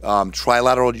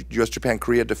 Trilateral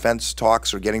U.S.-Japan-Korea defense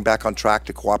talks are getting back on track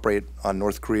to cooperate on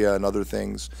North Korea and other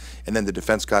things, and then the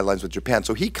defense guidelines with Japan.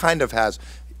 So he kind of has,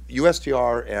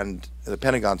 USTR and the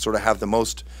Pentagon sort of have the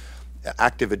most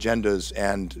active agendas,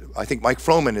 and I think Mike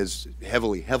Froman is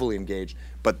heavily engaged,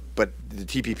 but the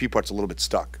TPP part's a little bit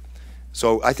stuck.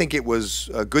 So I think it was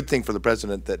a good thing for the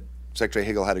president that Secretary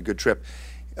Hagel had a good trip.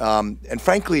 And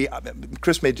frankly,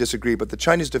 Chris may disagree, but the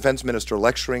Chinese defense minister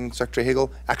lecturing Secretary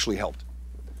Hagel actually helped.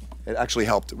 It actually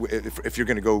helped if you're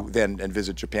going to go then and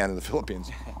visit Japan and the Philippines.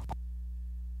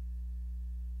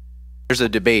 There's a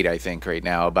debate, I think, right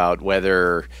now about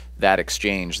whether that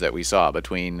exchange that we saw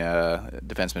between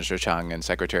Defense Minister Chung and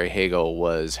Secretary Hagel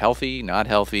was healthy, not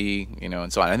healthy, you know,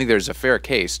 and so on. I think there's a fair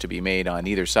case to be made on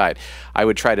either side. I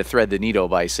would try to thread the needle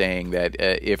by saying that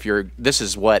this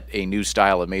is what a new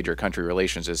style of major country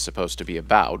relations is supposed to be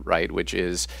about, right? Which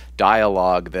is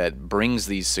dialogue that brings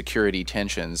these security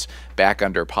tensions back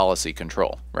under policy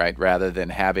control, right? Rather than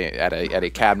having at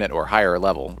a cabinet or higher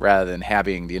level, rather than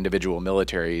having the individual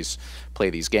militaries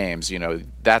play these games. You know,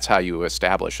 that's how you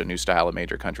establish a new style of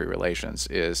major country relations,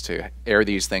 is to air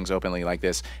these things openly like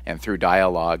this, and through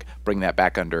dialogue bring that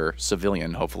back under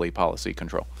civilian, hopefully, policy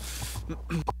control.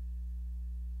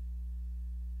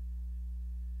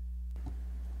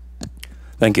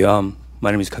 Thank you.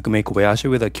 My name is Kakume Kobayashi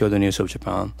with the Kyoto News of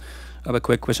Japan. I have a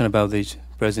quick question about the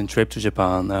president's trip to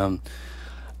Japan,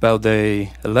 about the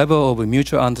level of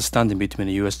mutual understanding between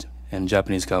the U.S. and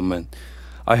Japanese government.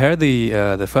 I heard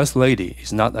the First Lady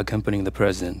is not accompanying the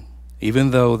president,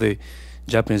 even though the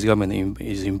Japanese government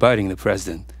is inviting the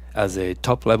president as a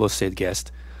top-level state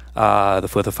guest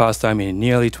for the first time in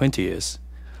nearly 20 years.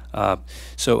 How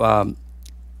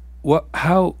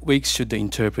we should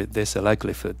interpret this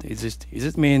likelihood? Is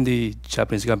it mean the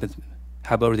Japanese government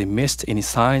have already missed any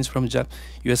signs from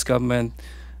U.S. government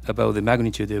about the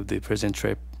magnitude of the president's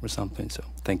trip or something? So,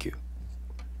 thank you.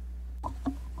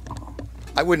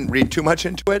 I wouldn't read too much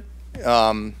into it.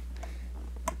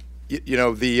 You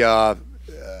know,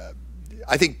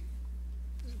 I think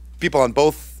people on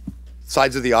both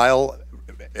sides of the aisle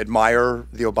admire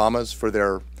the Obamas for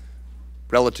their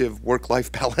relative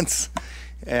work-life balance.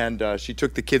 And she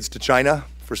took the kids to China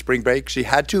for spring break. She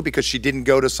had to because she didn't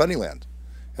go to Sunnyland.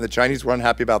 And the Chinese were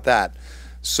unhappy about that.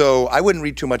 So I wouldn't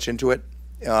read too much into it.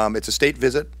 It's a state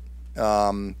visit.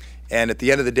 And at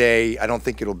the end of the day, I don't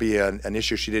think it'll be an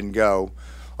issue she didn't go.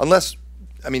 Unless,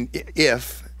 I mean,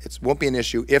 it won't be an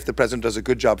issue if the president does a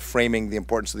good job framing the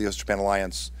importance of the U.S.-Japan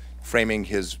alliance, framing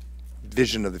his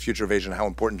vision of the future of Asia and how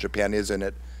important Japan is in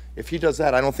it. If he does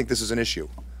that, I don't think this is an issue.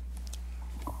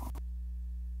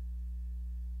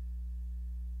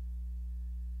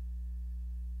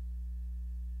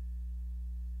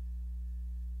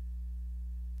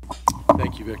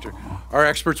 Thank you, Victor. Our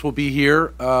experts will be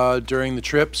here during the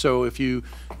trip, so if you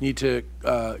need to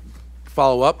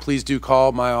follow up, please do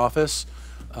call my office.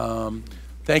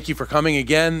 Thank you for coming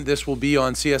again. This will be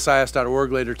on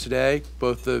csis.org later today,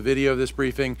 both the video of this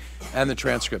briefing and the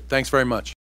transcript. Thanks very much.